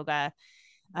meditation and yoga,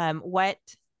 what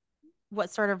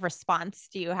sort of response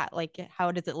do you have? Like,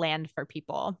 how does it land for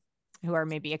people who are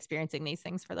maybe experiencing these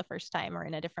things for the first time or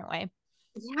in a different way?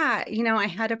 Yeah, I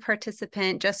had a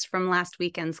participant just from last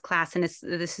weekend's class, and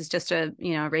this is just a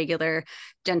regular,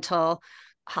 gentle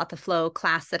hatha flow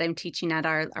class that I'm teaching at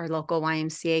our local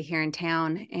YMCA here in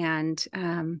town.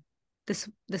 And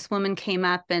this woman came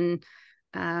up and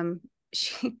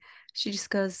she just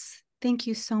goes, "Thank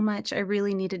you so much. I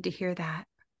really needed to hear that."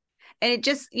 And it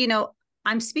just,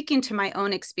 I'm speaking to my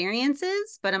own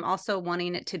experiences, but I'm also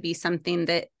wanting it to be something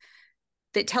that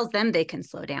tells them they can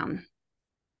slow down,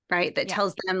 right? That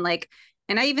tells them like,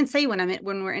 and I even say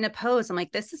when we're in a pose, I'm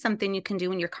like, this is something you can do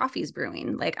when your coffee's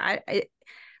brewing. Like I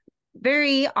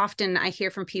very often I hear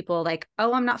from people like,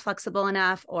 oh, I'm not flexible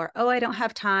enough, or, oh, I don't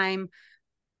have time.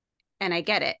 And I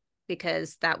get it,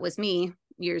 because that was me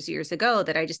years ago,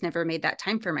 that I just never made that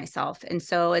time for myself. And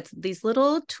so it's these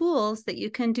little tools that you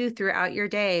can do throughout your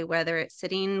day, whether it's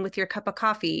sitting with your cup of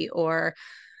coffee or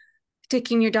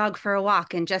taking your dog for a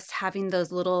walk, and just having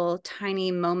those little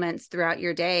tiny moments throughout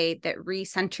your day that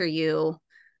recenter you,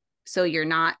 so you're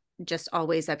not just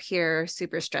always up here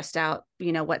super stressed out,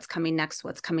 what's coming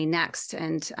next.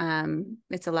 And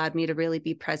it's allowed me to really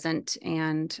be present.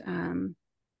 And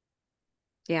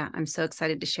yeah, I'm so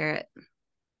excited to share it.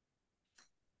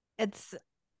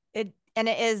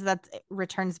 That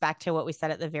returns back to what we said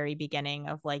at the very beginning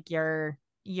of like your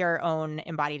own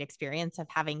embodied experience of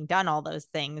having done all those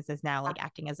things is now like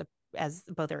acting as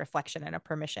both a reflection and a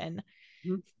permission.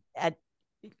 Mm-hmm.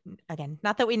 Again,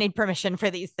 not that we need permission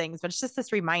for these things, but it's just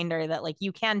this reminder that like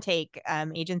you can take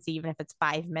agency, even if it's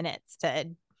 5 minutes, to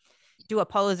do a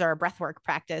pose or a breathwork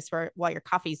practice while your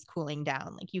coffee's cooling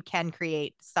down. Like you can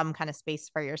create some kind of space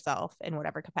for yourself in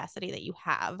whatever capacity that you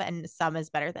have, and some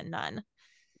is better than none.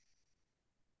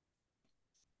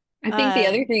 I think the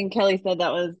other thing Kelli said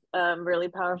that was really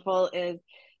powerful is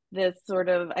this sort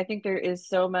of, I think there is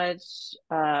so much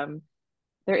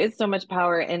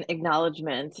power in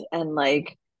acknowledgement, and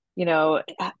like,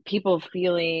 people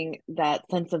feeling that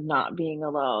sense of not being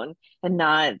alone and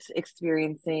not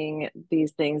experiencing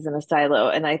these things in a silo.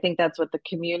 And I think that's what the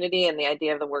community and the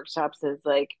idea of the workshops is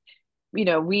like.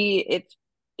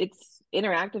 It's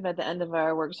interactive. At the end of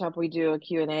our workshop we do a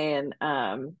Q&A, and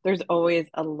there's always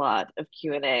a lot of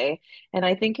Q&A, and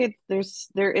I think there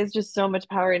is just so much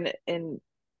power in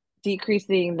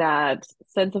decreasing that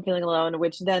sense of feeling alone,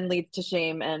 which then leads to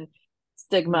shame and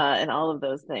stigma and all of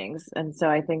those things. And so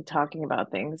I think talking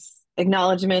about things,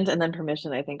 acknowledgement and then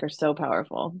permission, I think are so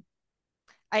powerful.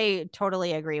 I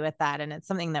totally agree with that. And it's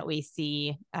something that we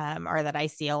see, or that I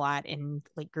see a lot in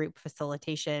like group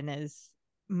facilitation, is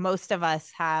most of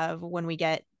us have, when we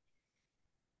get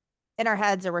in our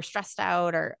heads or we're stressed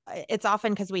out, or it's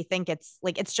often because we think it's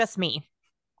like, it's just me.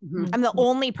 Mm-hmm. I'm the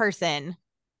only person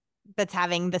that's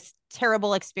having this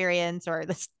terrible experience or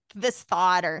this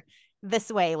thought or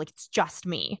this way, like it's just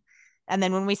me. And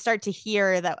then when we start to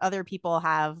hear that other people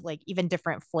have like even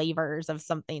different flavors of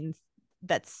something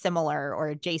that's similar or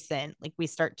adjacent, like we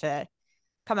start to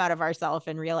come out of ourselves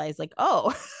and realize like,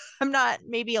 oh, I'm not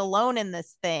maybe alone in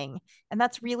this thing. And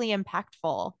that's really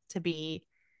impactful to be,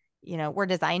 we're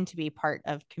designed to be part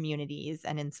of communities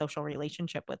and in social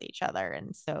relationship with each other.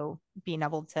 And so being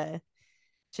able to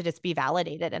just be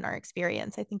validated in our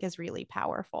experience, I think is really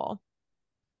powerful.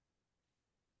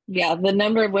 Yeah, the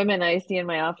number of women I see in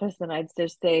my office, and I'd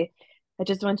just say, I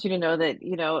just want you to know that,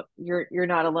 you're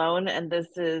not alone, and this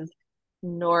is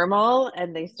normal,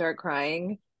 and they start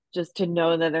crying. Just to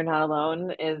know that they're not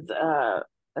alone is a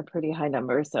pretty high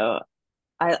number. So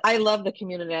I love the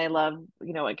community. I love,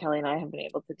 what Kelli and I have been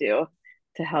able to do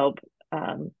to help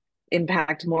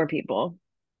impact more people.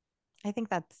 I think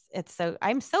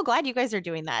I'm so glad you guys are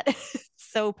doing that. It's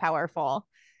so powerful.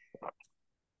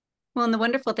 Well, and the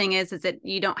wonderful thing is that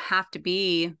you don't have to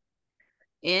be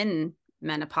in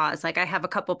menopause. Like I have a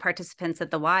couple participants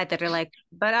at the Y that are like,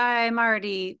 but I'm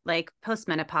already like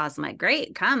post-menopause. I'm like,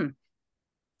 great, come.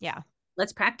 Yeah.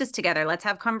 Let's practice together. Let's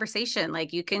have conversation.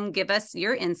 Like you can give us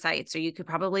your insights, or you could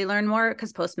probably learn more,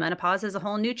 because post-menopause is a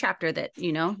whole new chapter that,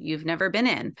 you've never been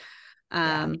in.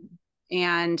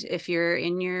 And if you're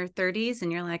in your 30s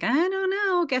and you're like, I don't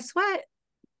know, guess what?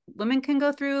 Women can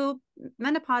go through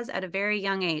menopause at a very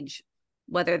young age,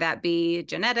 whether that be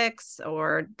genetics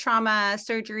or trauma,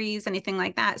 surgeries, anything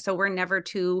like that. So we're never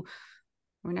too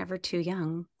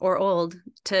young or old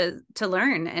to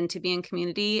learn and to be in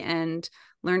community and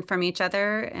learn from each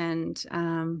other. And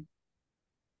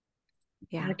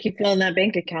yeah, keep filling that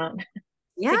bank account.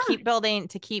 Yeah.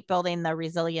 to keep building the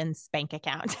resilience bank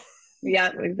account.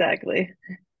 Yeah, exactly.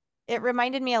 It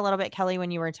reminded me a little bit, Kelli,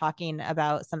 when you were talking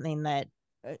about something that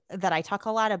I talk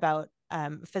a lot about,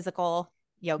 physical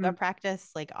yoga practice,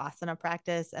 like asana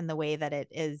practice, and the way that it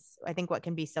is, I think, what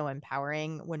can be so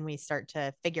empowering when we start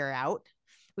to figure out,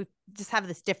 we just have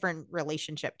this different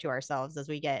relationship to ourselves as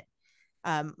we get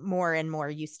more and more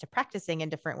used to practicing in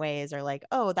different ways, or like,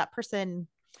 oh, that person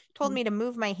told me to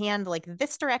move my hand like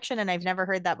this direction and I've never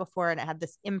heard that before and it had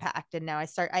this impact, and now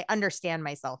I understand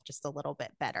myself just a little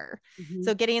bit better.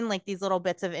 So getting like these little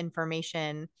bits of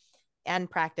information and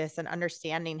practice and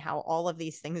understanding how all of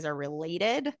these things are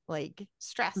related, like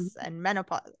stress and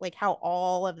menopause, like how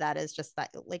all of that is just that,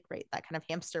 like, right, that kind of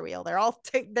hamster wheel. They're all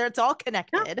it's all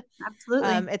connected. Yeah,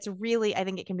 absolutely. It's really, I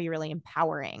think it can be really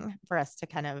empowering for us to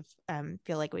kind of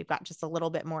feel like we've got just a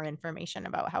little bit more information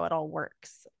about how it all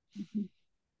works.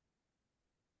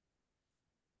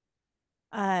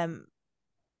 This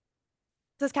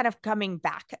is kind of coming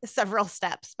back several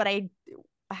steps, but I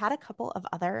had a couple of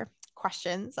other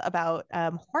questions about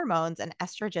hormones and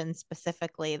estrogen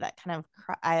specifically that kind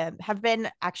of have been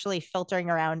actually filtering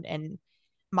around in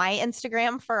my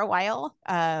Instagram for a while.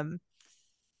 I'm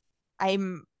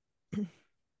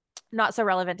not so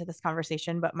relevant to this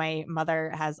conversation, but my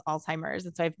mother has Alzheimer's.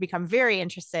 And so I've become very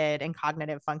interested in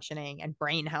cognitive functioning and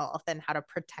brain health and how to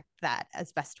protect that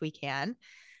as best we can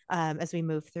as we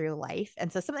move through life.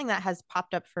 And so something that has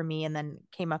popped up for me and then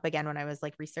came up again when I was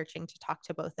like researching to talk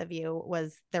to both of you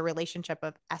was the relationship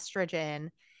of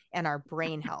estrogen and our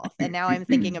brain health. And now I'm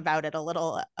thinking about it a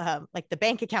little like the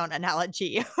bank account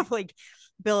analogy of like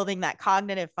building that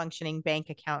cognitive functioning bank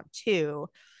account too.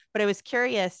 But I was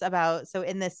curious about, so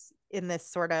in this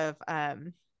sort of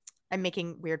I'm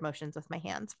making weird motions with my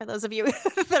hands for those of you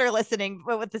that are listening,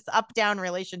 but with this up down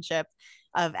relationship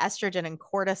of estrogen and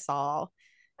cortisol,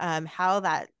 how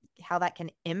that can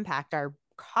impact our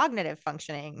cognitive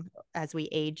functioning as we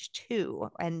age too,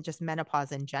 and just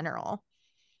menopause in general.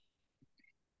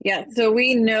 Yeah, so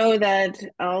we know that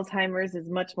Alzheimer's is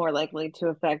much more likely to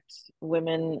affect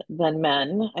women than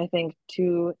men. I think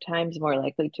 2 times more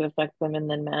likely to affect women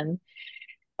than men.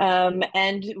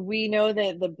 And we know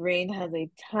that the brain has a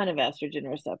ton of estrogen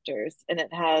receptors, and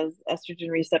it has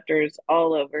estrogen receptors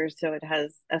all over. So it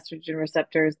has estrogen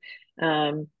receptors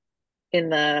in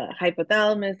the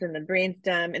hypothalamus, in the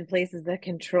brainstem, in places that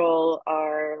control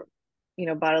our,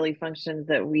 bodily functions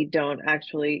that we don't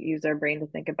actually use our brain to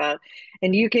think about.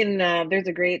 And you can, there's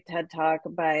a great TED talk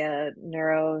by a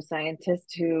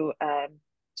neuroscientist who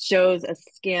shows a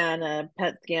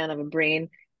PET scan of a brain,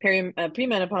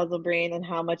 premenopausal brain, and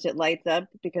how much it lights up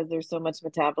because there's so much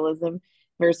metabolism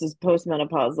versus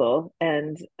postmenopausal,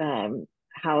 and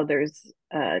how there's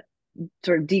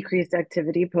sort of decreased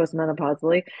activity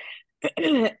postmenopausally.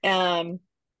 And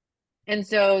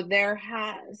so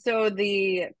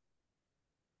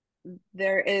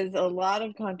there is a lot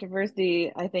of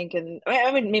controversy, I think,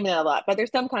 I mean, maybe not a lot, but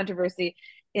there's some controversy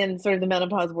in sort of the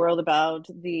menopause world about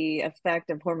the effect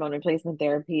of hormone replacement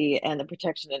therapy and the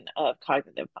protection of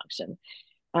cognitive function.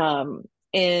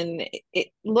 And it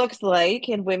looks like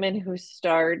in women who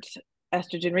start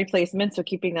estrogen replacement, so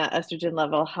keeping that estrogen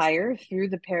level higher through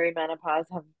the perimenopause,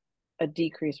 have a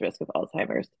decreased risk of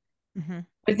Alzheimer's.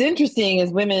 What's interesting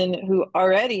is women who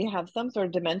already have some sort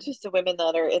of dementia, so women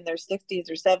that are in their 60s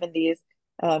or 70s,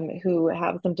 who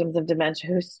have symptoms of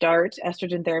dementia, who start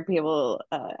estrogen therapy,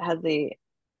 has a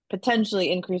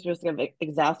potentially increased risk of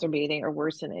exacerbating or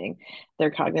worsening their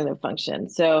cognitive function.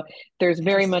 So there's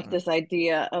very much this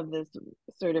idea of this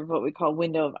sort of what we call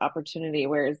window of opportunity,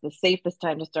 where it's the safest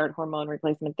time to start hormone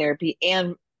replacement therapy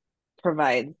and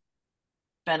provides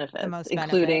benefits,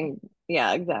 including benefit.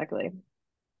 Yeah, exactly.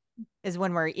 Is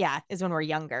when we're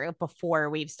younger, before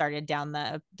we've started down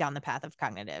the path of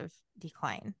cognitive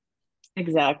decline.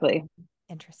 Exactly.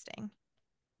 Interesting.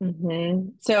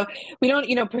 So we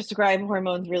don't, prescribe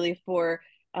hormones really for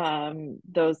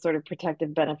those sort of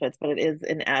protective benefits, but it is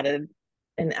an added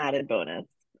bonus.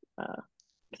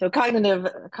 So cognitive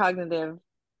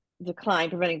decline,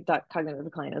 preventing cognitive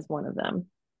decline is one of them.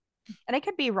 And I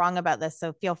could be wrong about this,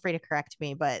 so feel free to correct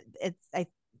me, but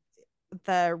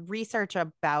the research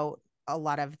about a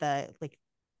lot of the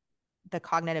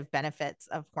cognitive benefits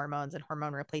of hormones and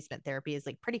hormone replacement therapy is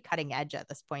like pretty cutting edge at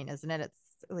this point, isn't it? It's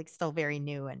like still very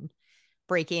new and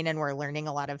breaking, and we're learning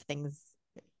a lot of things.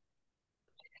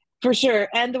 For sure.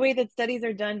 And the way that studies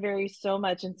are done varies so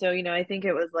much. And so, I think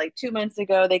it was like 2 months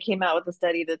ago, they came out with a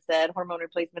study that said hormone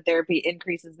replacement therapy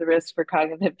increases the risk for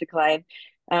cognitive decline.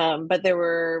 But there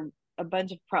were a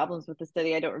bunch of problems with the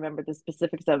study. I don't remember the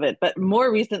specifics of it. But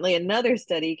more recently, another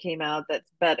study came out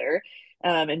that's better,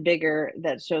 and bigger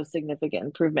that show significant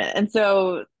improvement. And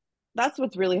so that's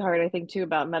what's really hard, I think, too,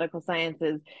 about medical science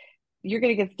is you're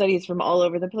going to get studies from all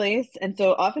over the place. And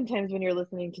so oftentimes when you're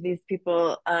listening to these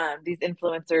people, these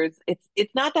influencers,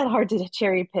 it's not that hard to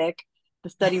cherry pick the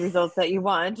study results that you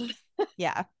want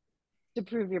Yeah. to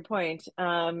prove your point.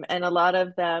 And a lot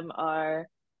of them are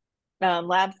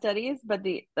lab studies. But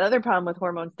the other problem with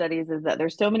hormone studies is that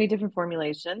there's so many different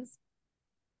formulations.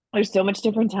 There's so much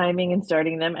different timing in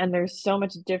starting them, and there's so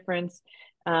much difference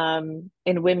in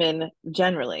women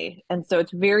generally. And so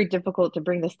it's very difficult to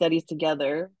bring the studies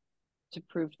together to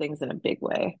prove things in a big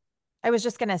way. I was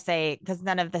just going to say, because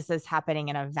none of this is happening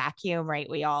in a vacuum, right?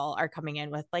 We all are coming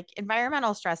in with like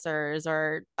environmental stressors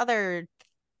or other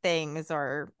things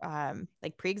or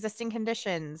like pre-existing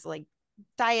conditions, like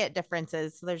diet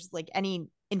differences. So there's like any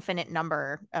infinite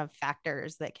number of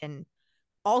factors that can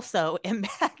also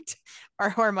impact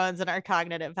our hormones and our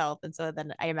cognitive health. And so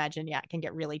then I imagine, yeah, it can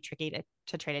get really tricky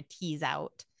to try to tease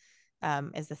out,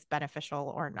 is this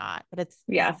beneficial or not? But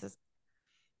Yeah,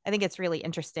 I think it's really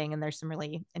interesting, and there's some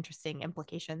really interesting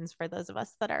implications for those of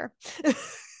us that are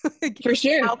for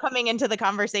sure. now coming into the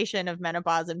conversation of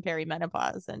menopause and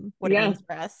perimenopause and what it Yeah. means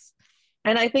for us.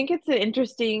 And I think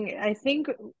I think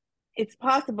it's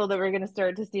possible that we're going to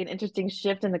start to see an interesting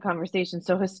shift in the conversation.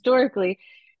 So historically,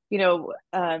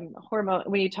 hormone,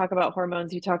 when you talk about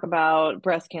hormones, you talk about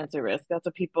breast cancer risk. That's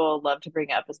what people love to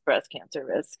bring up is breast cancer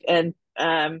risk. And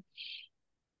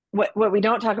what we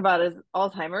don't talk about is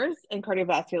Alzheimer's and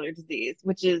cardiovascular disease,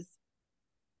 which is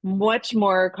much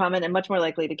more common and much more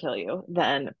likely to kill you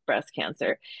than breast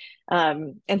cancer.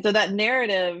 And so that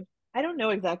narrative, I don't know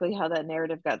exactly how that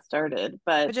narrative got started,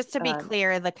 But but just to be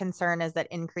clear, the concern is that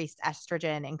increased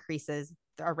estrogen increases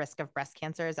our risk of breast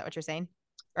cancer. Is that what you're saying?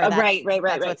 Or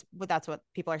that's what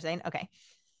people are saying? Okay.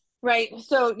 right.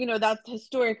 So, that's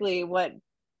historically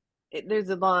there's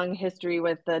a long history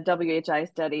with the WHI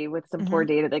study with some poor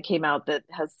data that came out that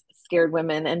has scared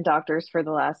women and doctors for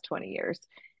the last 20 years.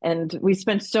 And we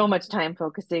spent so much time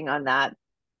focusing on that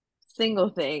single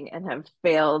thing and have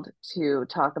failed to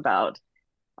talk about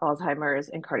Alzheimer's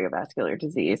and cardiovascular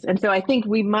disease. And so I think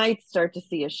we might start to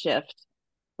see a shift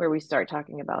where we start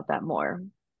talking about that more.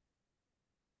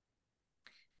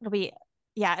 It'll be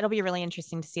really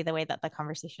interesting to see the way that the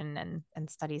conversation and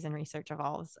studies and research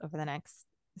evolves over the next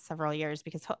several years,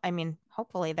 because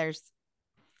hopefully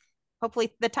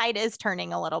the tide is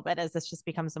turning a little bit as this just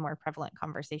becomes a more prevalent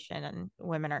conversation and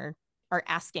women are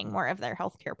asking more of their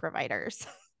healthcare providers.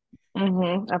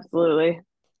 Absolutely.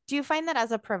 Do you find that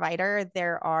as a provider,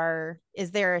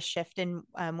 is there a shift in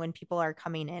when people are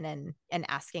coming in and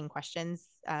asking questions?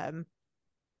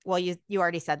 Well, you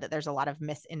already said that there's a lot of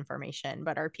misinformation,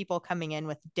 but are people coming in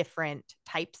with different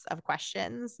types of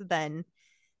questions than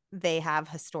they have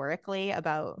historically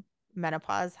about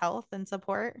menopause health and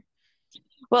support?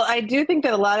 Well, I do think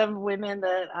that a lot of women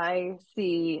that I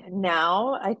see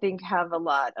now, I think have a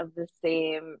lot of the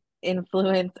same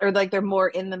influence, or like they're more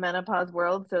in the menopause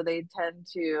world. So they tend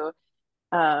to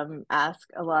ask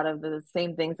a lot of the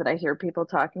same things that I hear people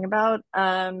talking about.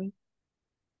 I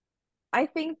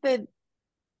think that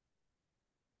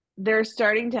they're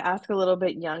starting to ask a little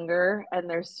bit younger, and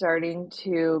they're starting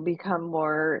to become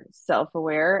more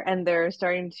self-aware, and they're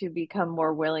starting to become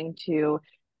more willing to,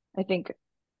 I think,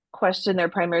 question their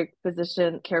primary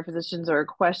care physicians, or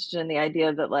question the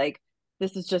idea that like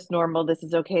this is just normal, this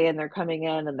is okay, and they're coming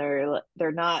in and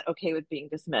they're not okay with being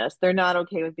dismissed. They're not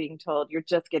okay with being told you're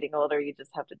just getting older, you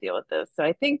just have to deal with this. So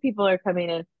I think people are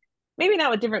coming in maybe not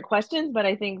with different questions, but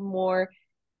I think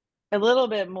a little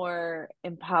bit more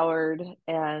empowered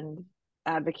and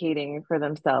advocating for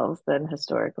themselves than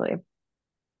historically.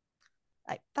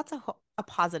 That's a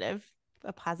positive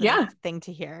Yeah. thing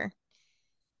to hear.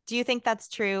 Do you think that's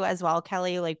true as well,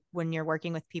 Kelli? Like when you're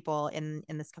working with people in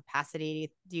this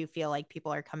capacity, do you feel like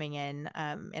people are coming in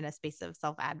a space of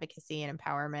self advocacy and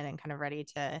empowerment and kind of ready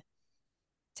to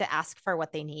ask for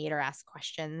what they need or ask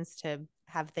questions to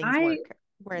have things I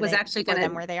work was actually going to,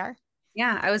 where they are?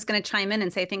 yeah, I was going to chime in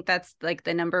and say, I think that's like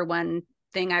the number one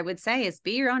thing I would say is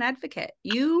be your own advocate.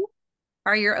 You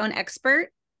are your own expert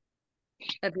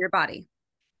of your body.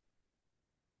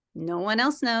 No one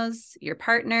else knows. Your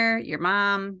partner, your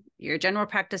mom, your general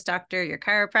practice doctor, your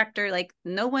chiropractor, like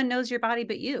no one knows your body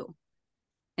but you.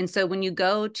 And so when you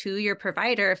go to your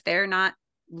provider, if they're not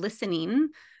listening,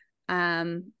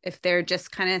 if they're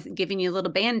just kind of giving you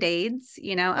little band-aids,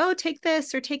 oh, take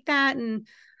this or take that. And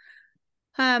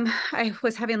I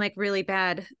was having like really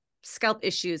bad scalp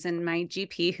issues, and my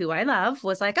GP, who I love,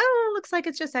 was like, oh, looks like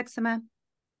it's just eczema.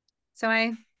 So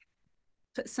I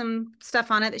put some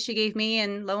stuff on it that she gave me.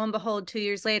 And lo and behold, 2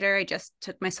 years later, I just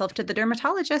took myself to the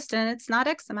dermatologist and it's not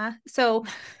eczema. So,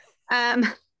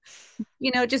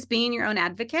 just being your own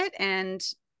advocate and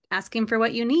asking for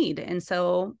what you need. And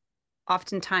so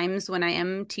oftentimes when I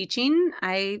am teaching,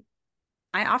 I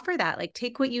offer that, like,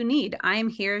 take what you need. I'm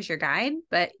here as your guide,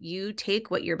 but you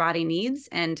take what your body needs.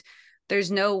 And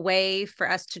there's no way for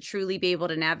us to truly be able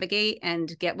to navigate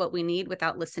and get what we need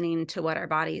without listening to what our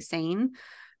body is saying.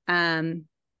 And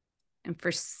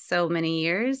for so many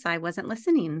years, I wasn't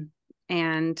listening.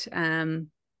 And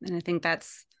I think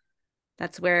that's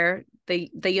where the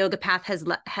yoga path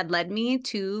had led me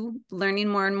to learning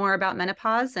more and more about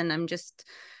menopause. And I'm just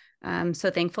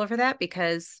so thankful for that,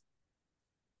 because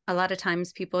a lot of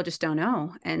times people just don't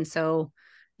know. And so,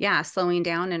 yeah, slowing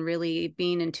down and really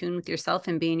being in tune with yourself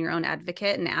and being your own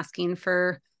advocate and asking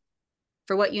for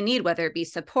what you need, whether it be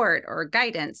support or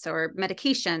guidance or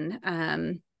medication.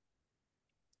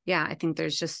 I think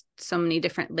there's just so many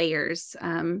different layers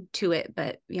to it.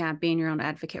 But yeah, being your own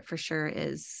advocate for sure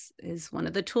is one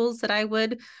of the tools that I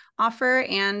would offer.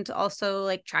 And also,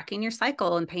 like, tracking your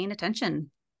cycle and paying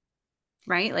attention,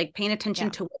 right? Like paying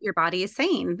attention to what your body is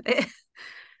saying.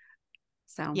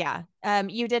 So yeah,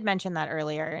 you did mention that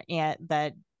earlier, and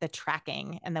the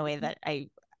tracking and the way that I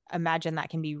imagine that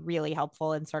can be really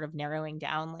helpful in sort of narrowing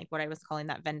down, like, what I was calling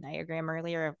that Venn diagram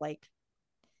earlier of, like,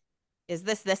 is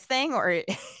this thing, or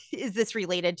is this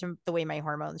related to the way my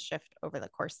hormones shift over the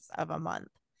course of a month?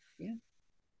 Yeah.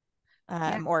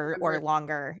 Or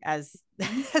longer as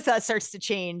as that starts to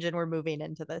change and we're moving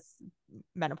into this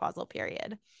menopausal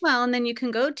period. Well, and then you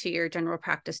can go to your general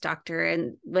practice doctor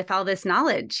and with all this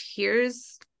knowledge,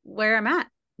 here's where I'm at.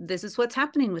 This is what's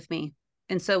happening with me.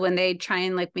 And so when they try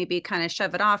and, like, maybe kind of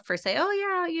shove it off or say, oh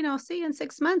yeah, see you in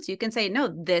 6 months, you can say, no,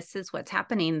 this is what's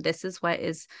happening. This is what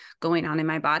is going on in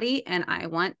my body. And I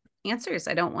want answers.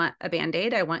 I don't want a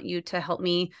Band-Aid. I want you to help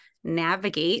me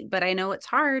navigate. But I know it's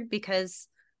hard because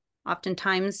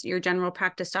oftentimes your general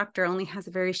practice doctor only has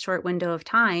a very short window of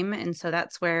time. And so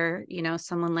that's where,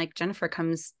 someone like Jennifer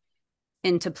comes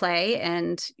into play.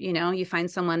 And, you find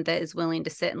someone that is willing to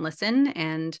sit and listen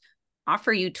and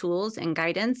offer you tools and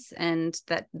guidance and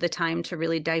that the time to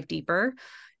really dive deeper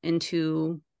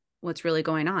into what's really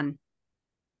going on.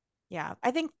 Yeah,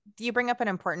 I think you bring up an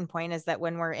important point, is that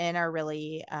when we're in our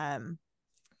really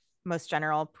most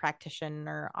general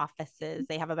practitioner offices,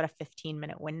 they have about a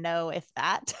 15-minute window, if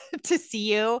that, to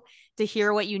see you, to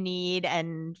hear what you need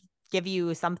and give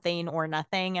you something or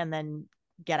nothing, and then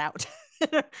get out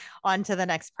on to the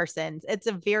next person. It's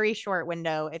a very short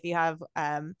window if you have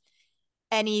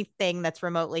anything that's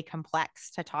remotely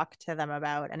complex to talk to them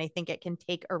about. And I think it can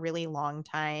take a really long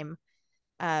time.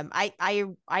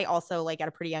 I also, like, at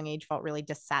a pretty young age, felt really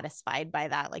dissatisfied by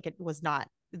that. Like, it was not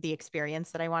the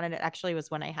experience that I wanted. It actually was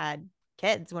when I had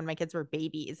kids, when my kids were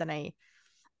babies, and I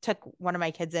took one of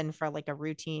my kids in for, like, a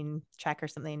routine check or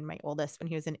something, my oldest, when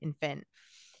he was an infant.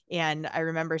 And I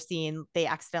remember seeing they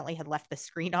accidentally had left the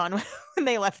screen on when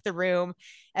they left the room.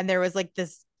 And there was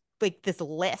this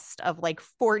list of like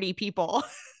 40 people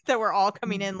that were all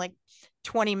coming in like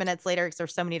 20 minutes later, because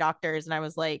there's so many doctors. And I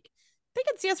was like, they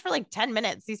could see us for like 10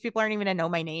 minutes. These people aren't even gonna know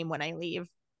my name when I leave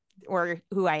or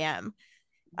who I am.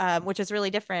 Which is really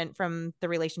different from the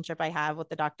relationship I have with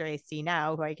the doctor I see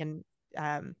now, who I can,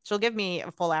 she'll give me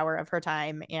a full hour of her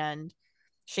time, and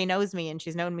she knows me and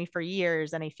she's known me for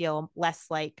years. And I feel less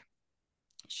like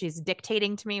she's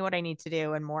dictating to me what I need to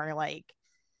do, and more like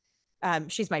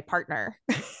she's my partner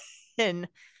in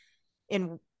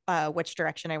which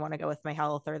direction I want to go with my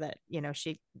health, or that,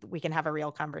 we can have a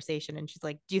real conversation. And she's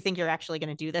like, do you think you're actually going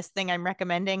to do this thing I'm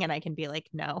recommending? And I can be like,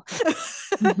 no.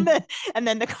 And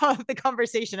then the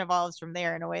conversation evolves from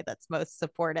there in a way that's most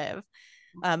supportive.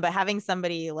 But having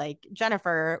somebody like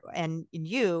Jennifer and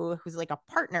you, who's like a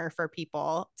partner for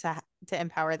people to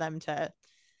empower them to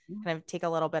kind of take a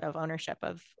little bit of ownership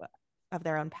of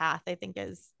their own path, I think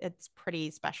it's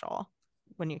pretty special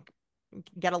when you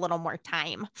get a little more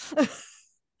time.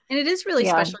 And it is really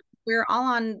special. We're all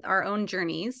on our own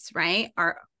journeys, right?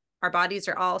 Our bodies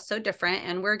are all so different,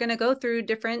 and we're going to go through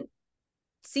different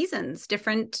seasons,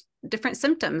 different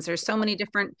symptoms. There's so many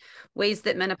different ways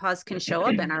that menopause can show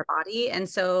up in our body. And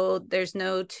so there's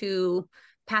no two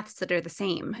paths that are the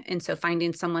same. And so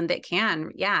finding someone that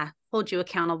can, hold you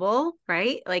accountable,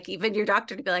 right? Like even your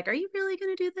doctor to be like, are you really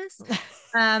going to do this?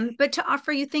 But to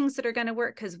offer you things that are going to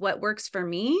work, because what works for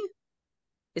me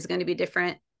is going to be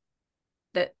different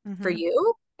for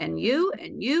you and you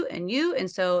and you and you. And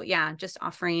so, just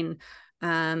offering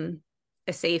a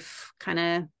safe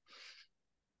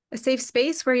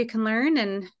space where you can learn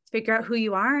and figure out who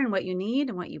you are and what you need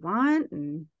and what you want.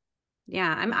 And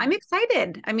Yeah, I'm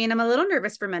excited. I mean, I'm a little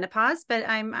nervous for menopause, but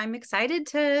I'm excited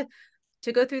to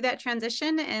go through that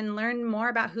transition and learn more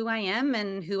about who I am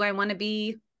and who I want to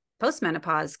be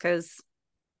post-menopause, because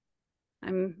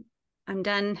I'm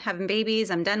done having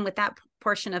babies. I'm done with that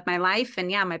portion of my life. And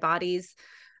yeah, my body's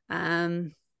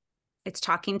it's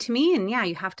talking to me. And yeah,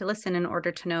 you have to listen in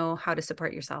order to know how to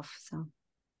support yourself. So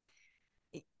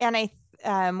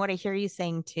And what I hear you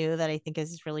saying too, that I think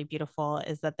is really beautiful,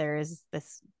 is that there is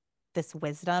this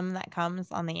wisdom that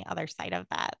comes on the other side of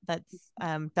that, that's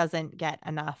doesn't get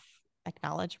enough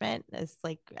acknowledgement, as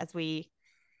like, as we,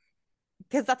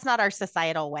 because that's not our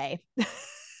societal way.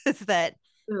 Is that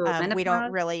ooh, menopause.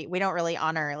 we don't really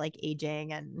honor like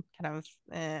aging, and kind of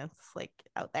it's like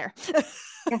out there.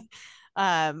 Yeah,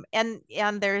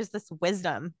 And there's this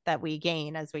wisdom that we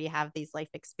gain as we have these life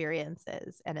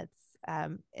experiences, and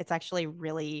it's actually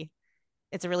really,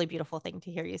 it's a really beautiful thing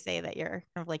to hear you say that you're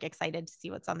kind of like excited to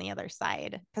see what's on the other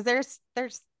side, because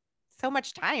there's so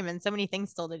much time and so many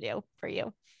things still to do for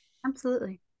you.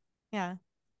 absolutely. Yeah.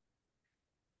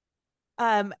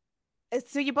 um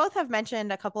so you both have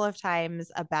mentioned a couple of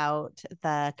times about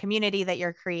the community that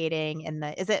you're creating, and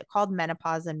is it called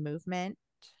Menopause and Movement?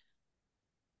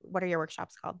 What are your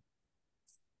workshops called?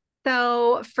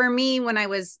 So for me, when I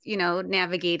was,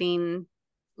 navigating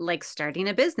like starting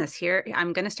a business here,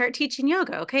 I'm going to start teaching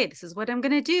yoga. Okay, this is what I'm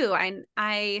going to do. I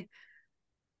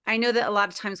know that a lot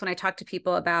of times when I talk to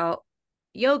people about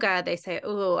yoga, they say,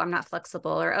 "Oh, I'm not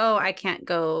flexible," or "Oh, I can't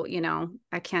go,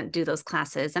 I can't do those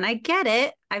classes." And I get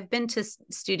it. I've been to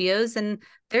studios, and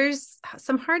there's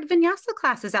some hard vinyasa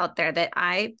classes out there that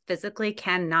I physically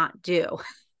cannot do.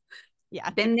 Yeah.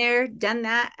 Been there, done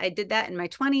that. I did that in my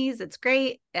 20s. It's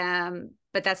great.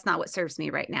 But that's not what serves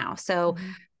me right now. So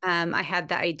Mhm. I had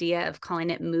the idea of calling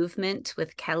it Movement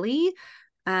with Kelli,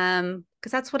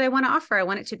 because that's what I want to offer. I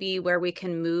want it to be where we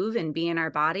can move and be in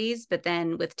our bodies. But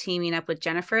then with teaming up with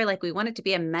Jennifer, like, we want it to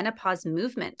be a menopause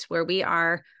movement where we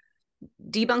are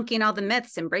debunking all the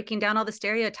myths and breaking down all the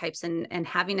stereotypes, and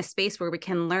having a space where we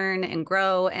can learn and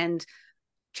grow and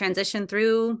transition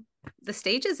through the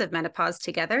stages of menopause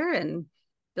together and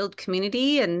build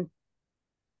community. And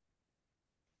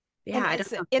yeah, And I don't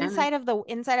it's know, Jen.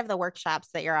 inside of the workshops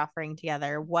that you're offering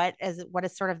together, what is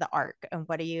sort of the arc, and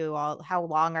what are you all, how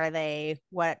long are they?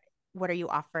 What are you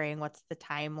offering? What's the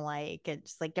time like? And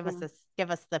just like give us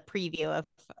the preview of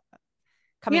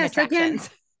coming Yeah, so again, attractions.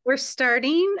 we're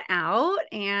starting out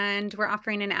and we're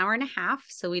offering an hour and a half.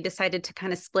 So we decided to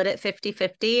kind of split it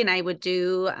 50-50, and I would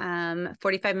do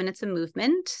 45 minutes of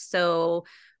movement. So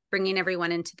bringing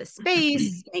everyone into the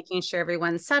space, making sure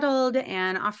everyone's settled,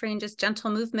 and offering just gentle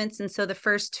movements. And so the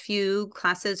first few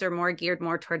classes are more geared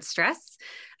more towards stress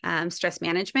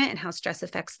management, and how stress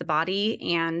affects the body,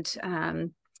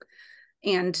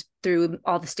 and through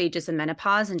all the stages of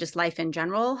menopause and just life in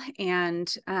general.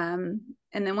 And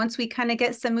then once we kind of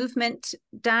get some movement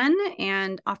done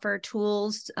and offer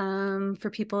tools for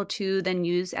people to then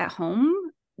use at home,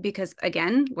 because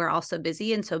again, we're also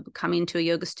busy. And so coming to a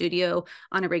yoga studio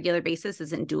on a regular basis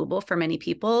isn't doable for many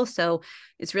people. So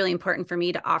it's really important for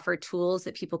me to offer tools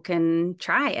that people can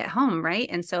try at home, right?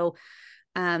 And so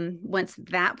once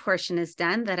that portion is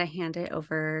done, that I hand it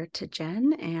over to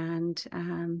Jen. And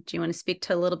do you want to speak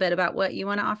to a little bit about what you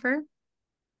want to offer?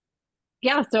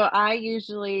 Yeah, so I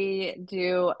usually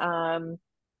do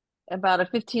about a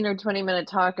 15 or 20-minute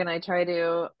talk, and I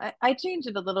change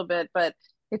it a little bit, but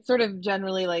it's sort of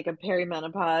generally like a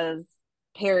perimenopause,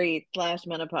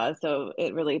 peri/menopause. So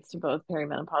it relates to both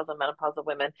perimenopause and menopausal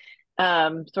women.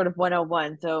 Sort of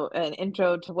 101. So an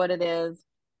intro to what it is,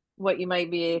 what you might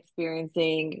be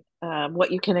experiencing,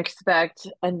 what you can expect,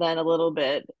 and then a little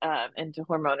bit into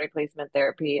hormone replacement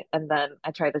therapy. And then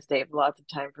I try to save lots of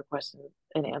time for questions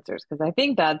and answers, because I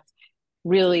think that's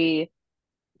really,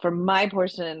 for my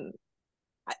portion,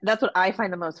 that's what I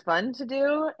find the most fun to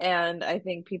do. And I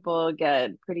think people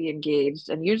get pretty engaged.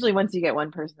 And usually once you get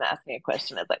one person asking a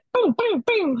question, it's like boom, boom,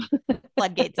 boom.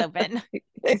 Floodgates open.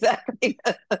 Exactly.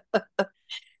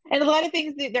 And a lot of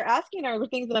things that they're asking are the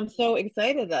things that I'm so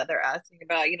excited that they're asking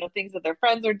about, things that their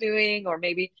friends are doing, or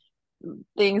maybe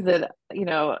things that,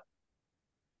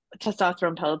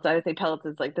 testosterone pellets. I would say pellets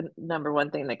is like the number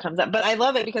one thing that comes up. But I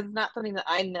love it because it's not something that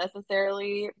I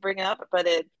necessarily bring up, but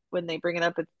when they bring it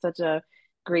up, it's such a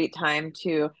great time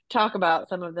to talk about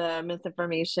some of the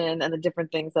misinformation and the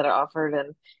different things that are offered,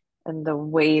 and the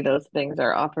way those things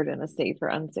are offered in a safe or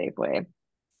unsafe way.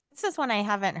 This is one I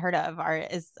haven't heard of.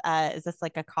 Is this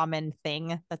like a common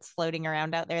thing that's floating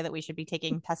around out there, that we should be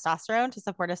taking testosterone to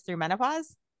support us through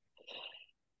menopause?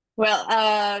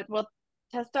 Well,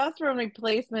 testosterone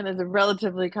replacement is a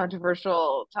relatively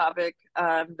controversial topic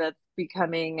that's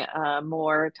becoming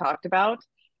more talked about,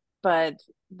 but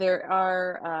there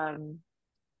are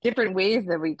different ways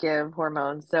that we give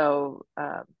hormones. So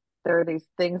there are these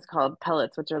things called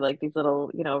pellets, which are like these little,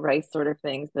 rice sort of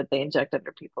things that they inject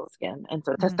under people's skin. And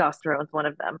so Mhm. testosterone is one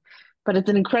of them. But it's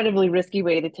an incredibly risky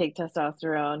way to take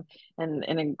testosterone and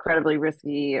an incredibly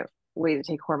risky way to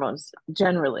take hormones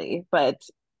generally. But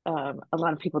a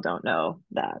lot of people don't know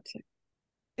that.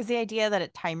 Is the idea that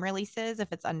it time releases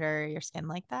if it's under your skin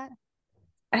like that?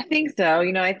 I think so.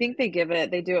 I think they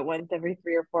do it once every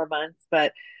 3 or 4 months,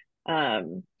 but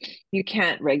um you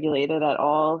can't regulate it at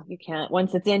all. You can't,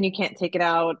 once it's in, you can't take it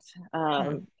out.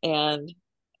 Hmm. And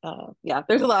yeah,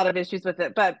 there's a lot of issues with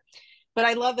it, but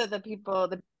I love that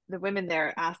the women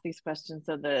there ask these questions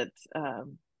so that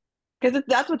because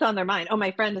that's what's on their mind. Oh,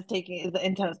 my friend is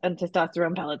into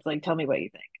testosterone pellets, like, tell me what you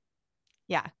think.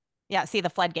 Yeah. Yeah. See the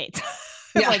floodgates.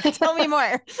 Yeah. Like, tell me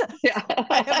more. Yeah.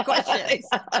 I have questions.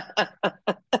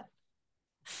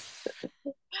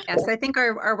 Yes, I think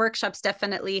our workshops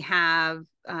definitely have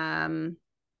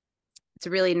it's a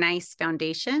really nice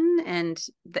foundation. And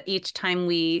each time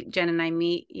Jen and I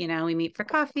meet, we meet for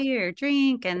coffee or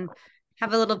drink and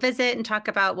have a little visit and talk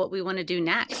about what we want to do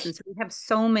next. And so we have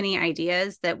so many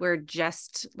ideas that we're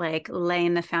just like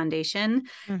laying the foundation.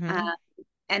 Mm-hmm.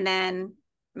 And then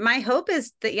my hope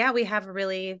is that, yeah, we have a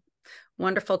really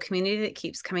wonderful community that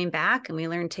keeps coming back and we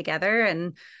learn together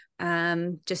and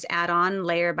just add on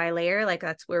layer by layer. Like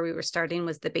that's where we were starting,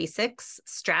 was the basics,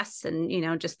 stress, and,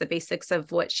 just the basics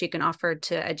of what she can offer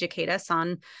to educate us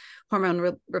on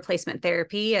hormone replacement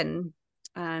therapy and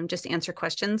just answer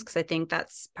questions. Cause I think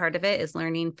that's part of it, is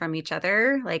learning from each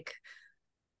other, like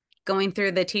going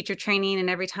through the teacher training. And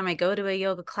every time I go to a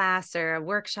yoga class or a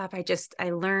workshop, I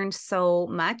learned so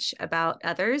much about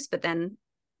others, but then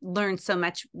learn so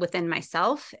much within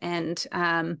myself. And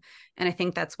I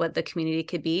think that's what the community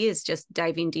could be, is just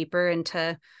diving deeper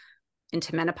into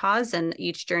menopause. And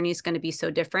each journey is going to be so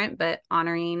different, but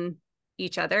honoring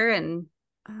each other and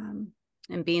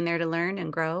being there to learn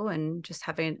and grow and just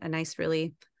having a nice,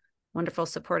 really wonderful,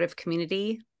 supportive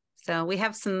community. So we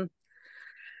have some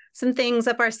things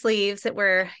up our sleeves that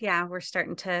we're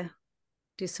starting to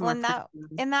do some Well, more in planning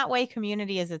that on. in that way,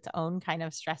 community is its own kind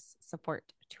of stress support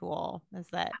tool. Is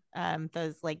that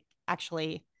those like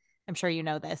actually, I'm sure you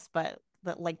know this, but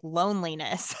like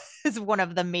loneliness is one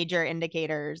of the major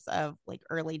indicators of like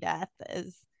early death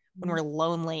is when we're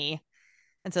lonely.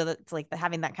 And so that's like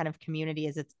having that kind of community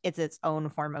is its own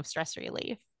form of stress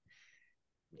relief,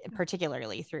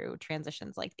 particularly through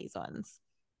transitions like these ones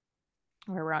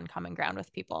where we're on common ground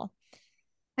with people.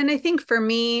 And I think for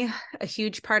me, a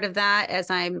huge part of that,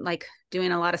 as I'm like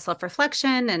doing a lot of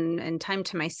self-reflection and time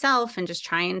to myself and just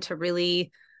trying to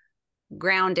really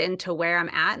ground into where I'm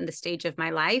at in the stage of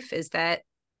my life, is that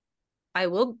I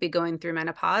will be going through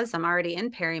menopause. I'm already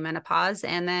in perimenopause.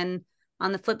 And then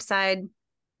on the flip side,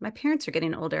 my parents are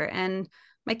getting older and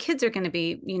my kids are going to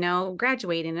be,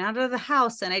 graduating out of the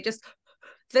house. And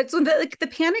that's when the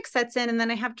panic sets in. And then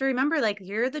I have to remember, like,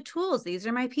 you're the tools. These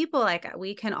are my people. Like,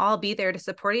 we can all be there to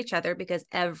support each other because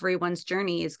everyone's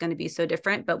journey is going to be so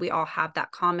different, but we all have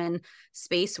that common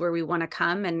space where we want to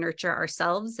come and nurture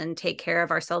ourselves and take care of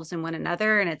ourselves and one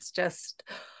another. And it's just,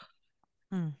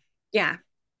 yeah,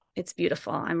 it's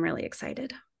beautiful. I'm really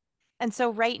excited. And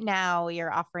so right now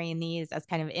you're offering these as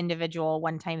kind of individual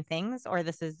one-time things, or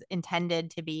this is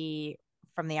intended to be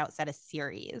from the outset a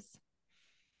series?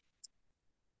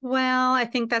 Well, I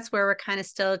think that's where we're kind of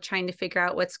still trying to figure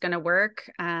out what's going to work.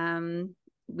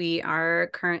 We are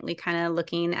currently kind of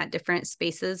looking at different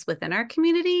spaces within our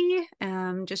community,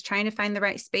 just trying to find the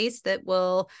right space that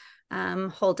will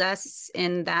hold us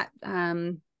in that.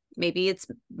 Maybe it's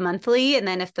monthly. And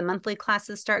then if the monthly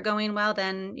classes start going well,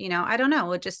 then, I don't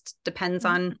know. It just depends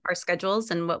on our schedules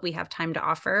and what we have time to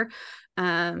offer.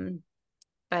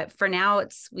 But for now,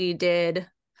 we did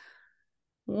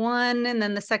one, and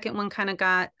then the second one kind of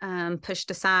got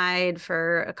pushed aside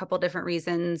for a couple different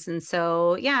reasons. And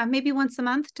so, yeah, maybe once a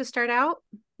month to start out.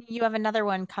 You have another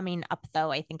one coming up, though.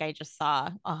 I think I just saw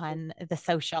on the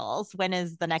socials. When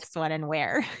is the next one and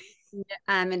where?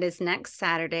 It is next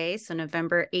Saturday, so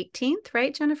November 18th,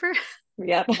 right, Jennifer?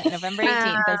 Yep. Yeah, November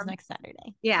 18th is next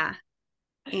Saturday. Yeah.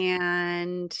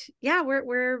 And yeah,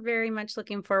 we're very much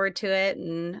looking forward to it.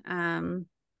 And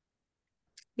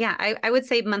yeah, I would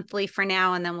say monthly for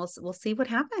now, and then we'll see what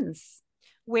happens.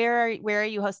 Where are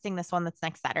you hosting this one that's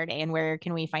next Saturday, and where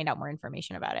can we find out more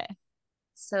information about it?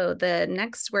 So the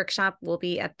next workshop will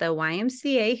be at the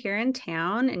YMCA here in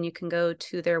town, and you can go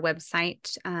to their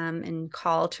website and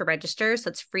call to register. So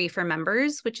it's free for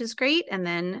members, which is great. And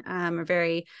then a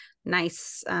very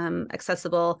nice,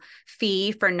 accessible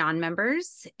fee for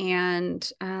non-members. And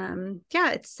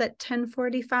yeah, it's at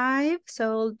 10:45.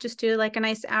 So just do like a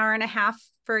nice hour and a half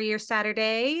for your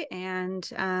Saturday. And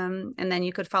then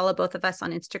you could follow both of us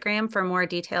on Instagram for more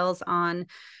details on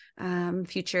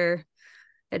future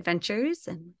adventures.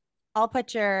 And I'll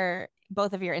put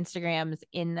both of your Instagrams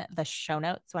in the show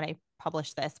notes when I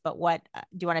publish this. But what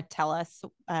do you want to tell us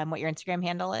what your Instagram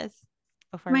handle is?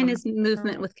 Mine is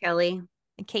Movement with Kelli.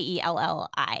 Kelli.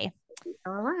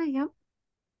 Kelli, yep.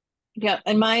 Yeah,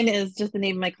 and mine is just the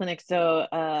name of my clinic, so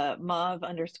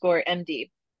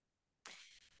mauve_MD.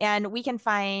 And we can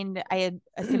find,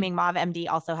 assuming Mauve MD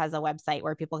also has a website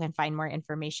where people can find more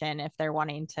information if they're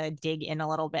wanting to dig in a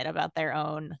little bit about their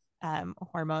own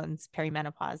hormones,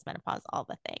 perimenopause, menopause, all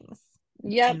the things.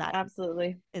 Yep,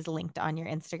 absolutely. Is linked on your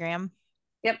Instagram.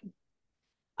 Yep.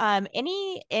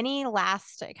 Any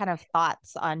last kind of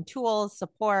thoughts on tools,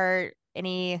 support,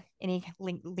 any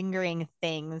lingering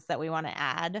things that we want to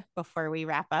add before we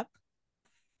wrap up?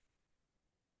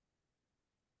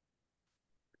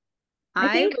 Go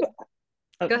ahead.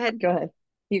 Go ahead.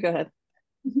 You go ahead.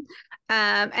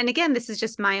 And again, this is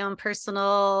just my own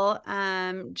personal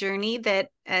journey that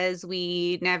as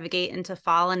we navigate into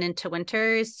fall and into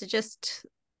winter is to just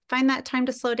find that time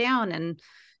to slow down and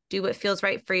do what feels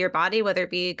right for your body, whether it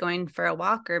be going for a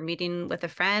walk or meeting with a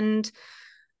friend,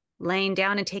 laying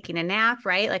down and taking a nap,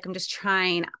 right? Like I'm just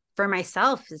trying for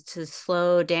myself to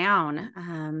slow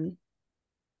down.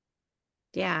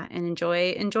 Yeah, and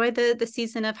enjoy the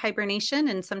season of hibernation.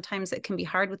 And sometimes it can be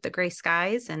hard with the gray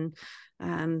skies and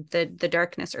the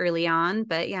darkness early on.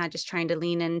 But yeah, just trying to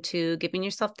lean into giving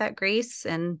yourself that grace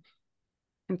and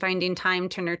finding time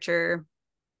to nurture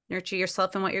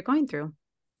yourself and what you're going through.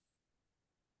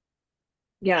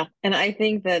 Yeah, and I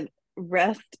think that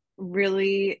rest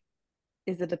really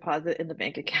is a deposit in the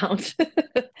bank account.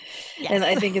 Yes. And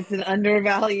I think it's an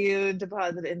undervalued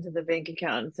deposit into the bank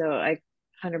account. So I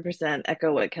 100%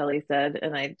 echo what Kelli said.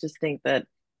 And I just think that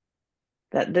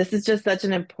this is just such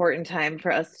an important time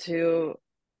for us to,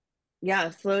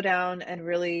 slow down and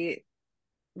really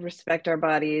respect our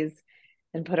bodies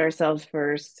and put ourselves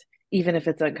first, even if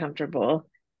it's uncomfortable.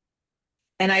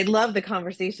 And I love the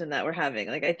conversation that we're having.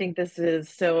 Like, I think this is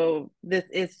so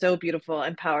beautiful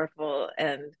and powerful.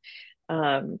 And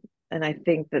I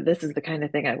think that this is the kind of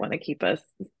thing I want to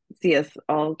see us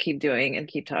all keep doing and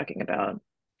keep talking about.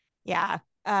 Yeah.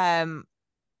 I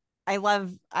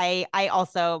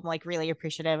also am like really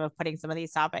appreciative of putting some of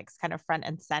these topics kind of front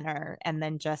and center. And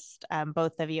then just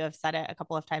both of you have said it a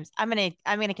couple of times. I'm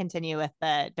gonna continue with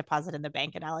the deposit in the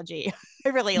bank analogy. I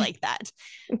really like that.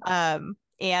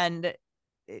 And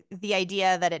the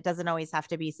idea that it doesn't always have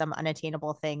to be some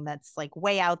unattainable thing that's like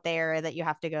way out there that you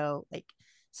have to go, like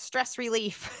stress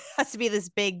relief has to be this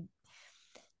big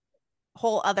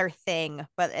whole other thing,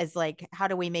 but as like, how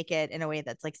do we make it in a way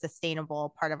that's like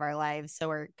sustainable part of our lives? So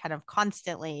we're kind of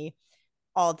constantly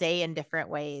all day in different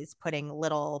ways putting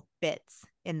little bits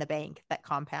in the bank that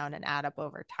compound and add up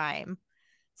over time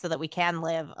so that we can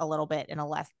live a little bit in a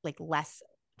less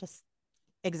just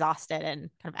exhausted and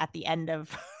kind of at the end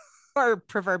of our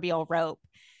proverbial rope,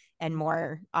 and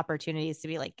more opportunities to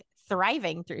be like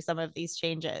thriving through some of these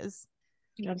changes.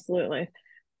 Absolutely.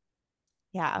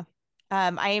 Yeah.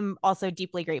 I am also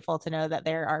deeply grateful to know that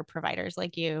there are providers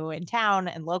like you in town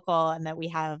and local, and that we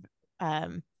have,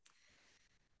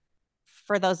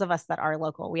 for those of us that are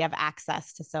local, we have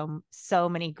access to so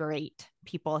many great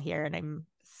people here. And I'm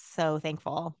so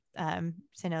thankful to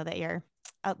know that you're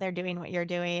out there doing what you're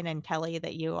doing. And Kelli,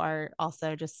 that you are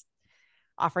also just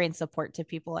offering support to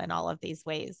people in all of these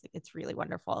ways. It's really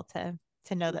wonderful to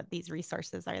know that these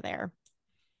resources are there.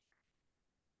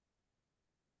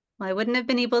 Well, I wouldn't have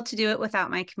been able to do it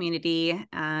without my community,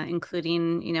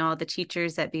 including, all the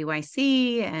teachers at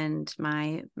BYC and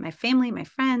my family, my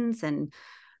friends, and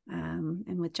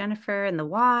with Jennifer and the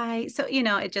Y. So,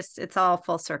 it's all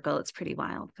full circle. It's pretty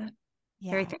wild, but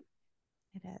yeah, it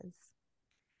is.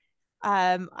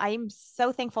 I'm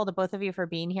so thankful to both of you for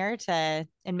being here and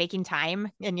making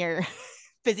time in your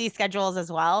busy schedules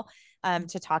as well,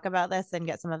 to talk about this and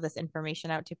get some of this information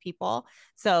out to people.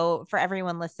 So for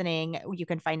everyone listening, you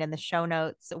can find in the show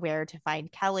notes where to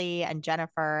find Kelli and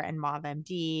Jennifer and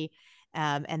MauveMD,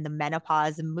 and the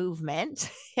menopause movement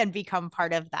and become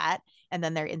part of that. and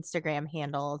then their Instagram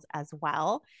handles as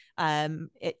well. And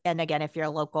again, if you're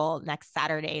local, next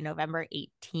Saturday, November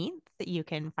 18th, you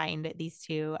can find these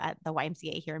two at the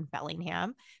YMCA here in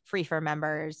Bellingham, free for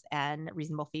members and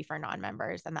reasonable fee for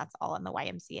non-members. And that's all on the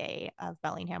YMCA of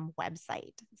Bellingham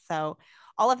website. So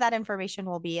all of that information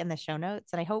will be in the show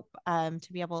notes. And I hope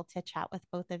to be able to chat with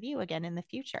both of you again in the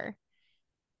future.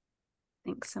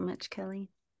 Thanks so much, Kelli.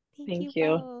 Thank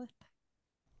you. Both.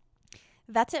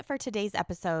 That's it for today's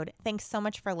episode. Thanks so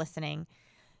much for listening.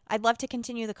 I'd love to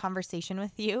continue the conversation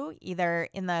with you, either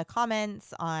in the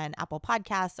comments on Apple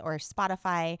Podcasts or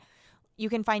Spotify. You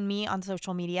can find me on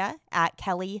social media at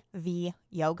Kelli V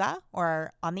Yoga,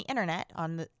 or on the internet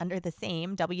under the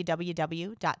same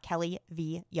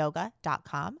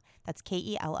www.kellivyoga.com. That's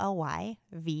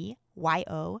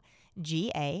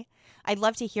KELLYVYOGA. I'd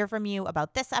love to hear from you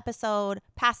about this episode,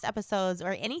 past episodes,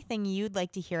 or anything you'd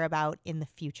like to hear about in the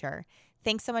future.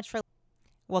 Thanks so much for.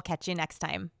 We'll catch you next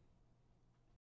time.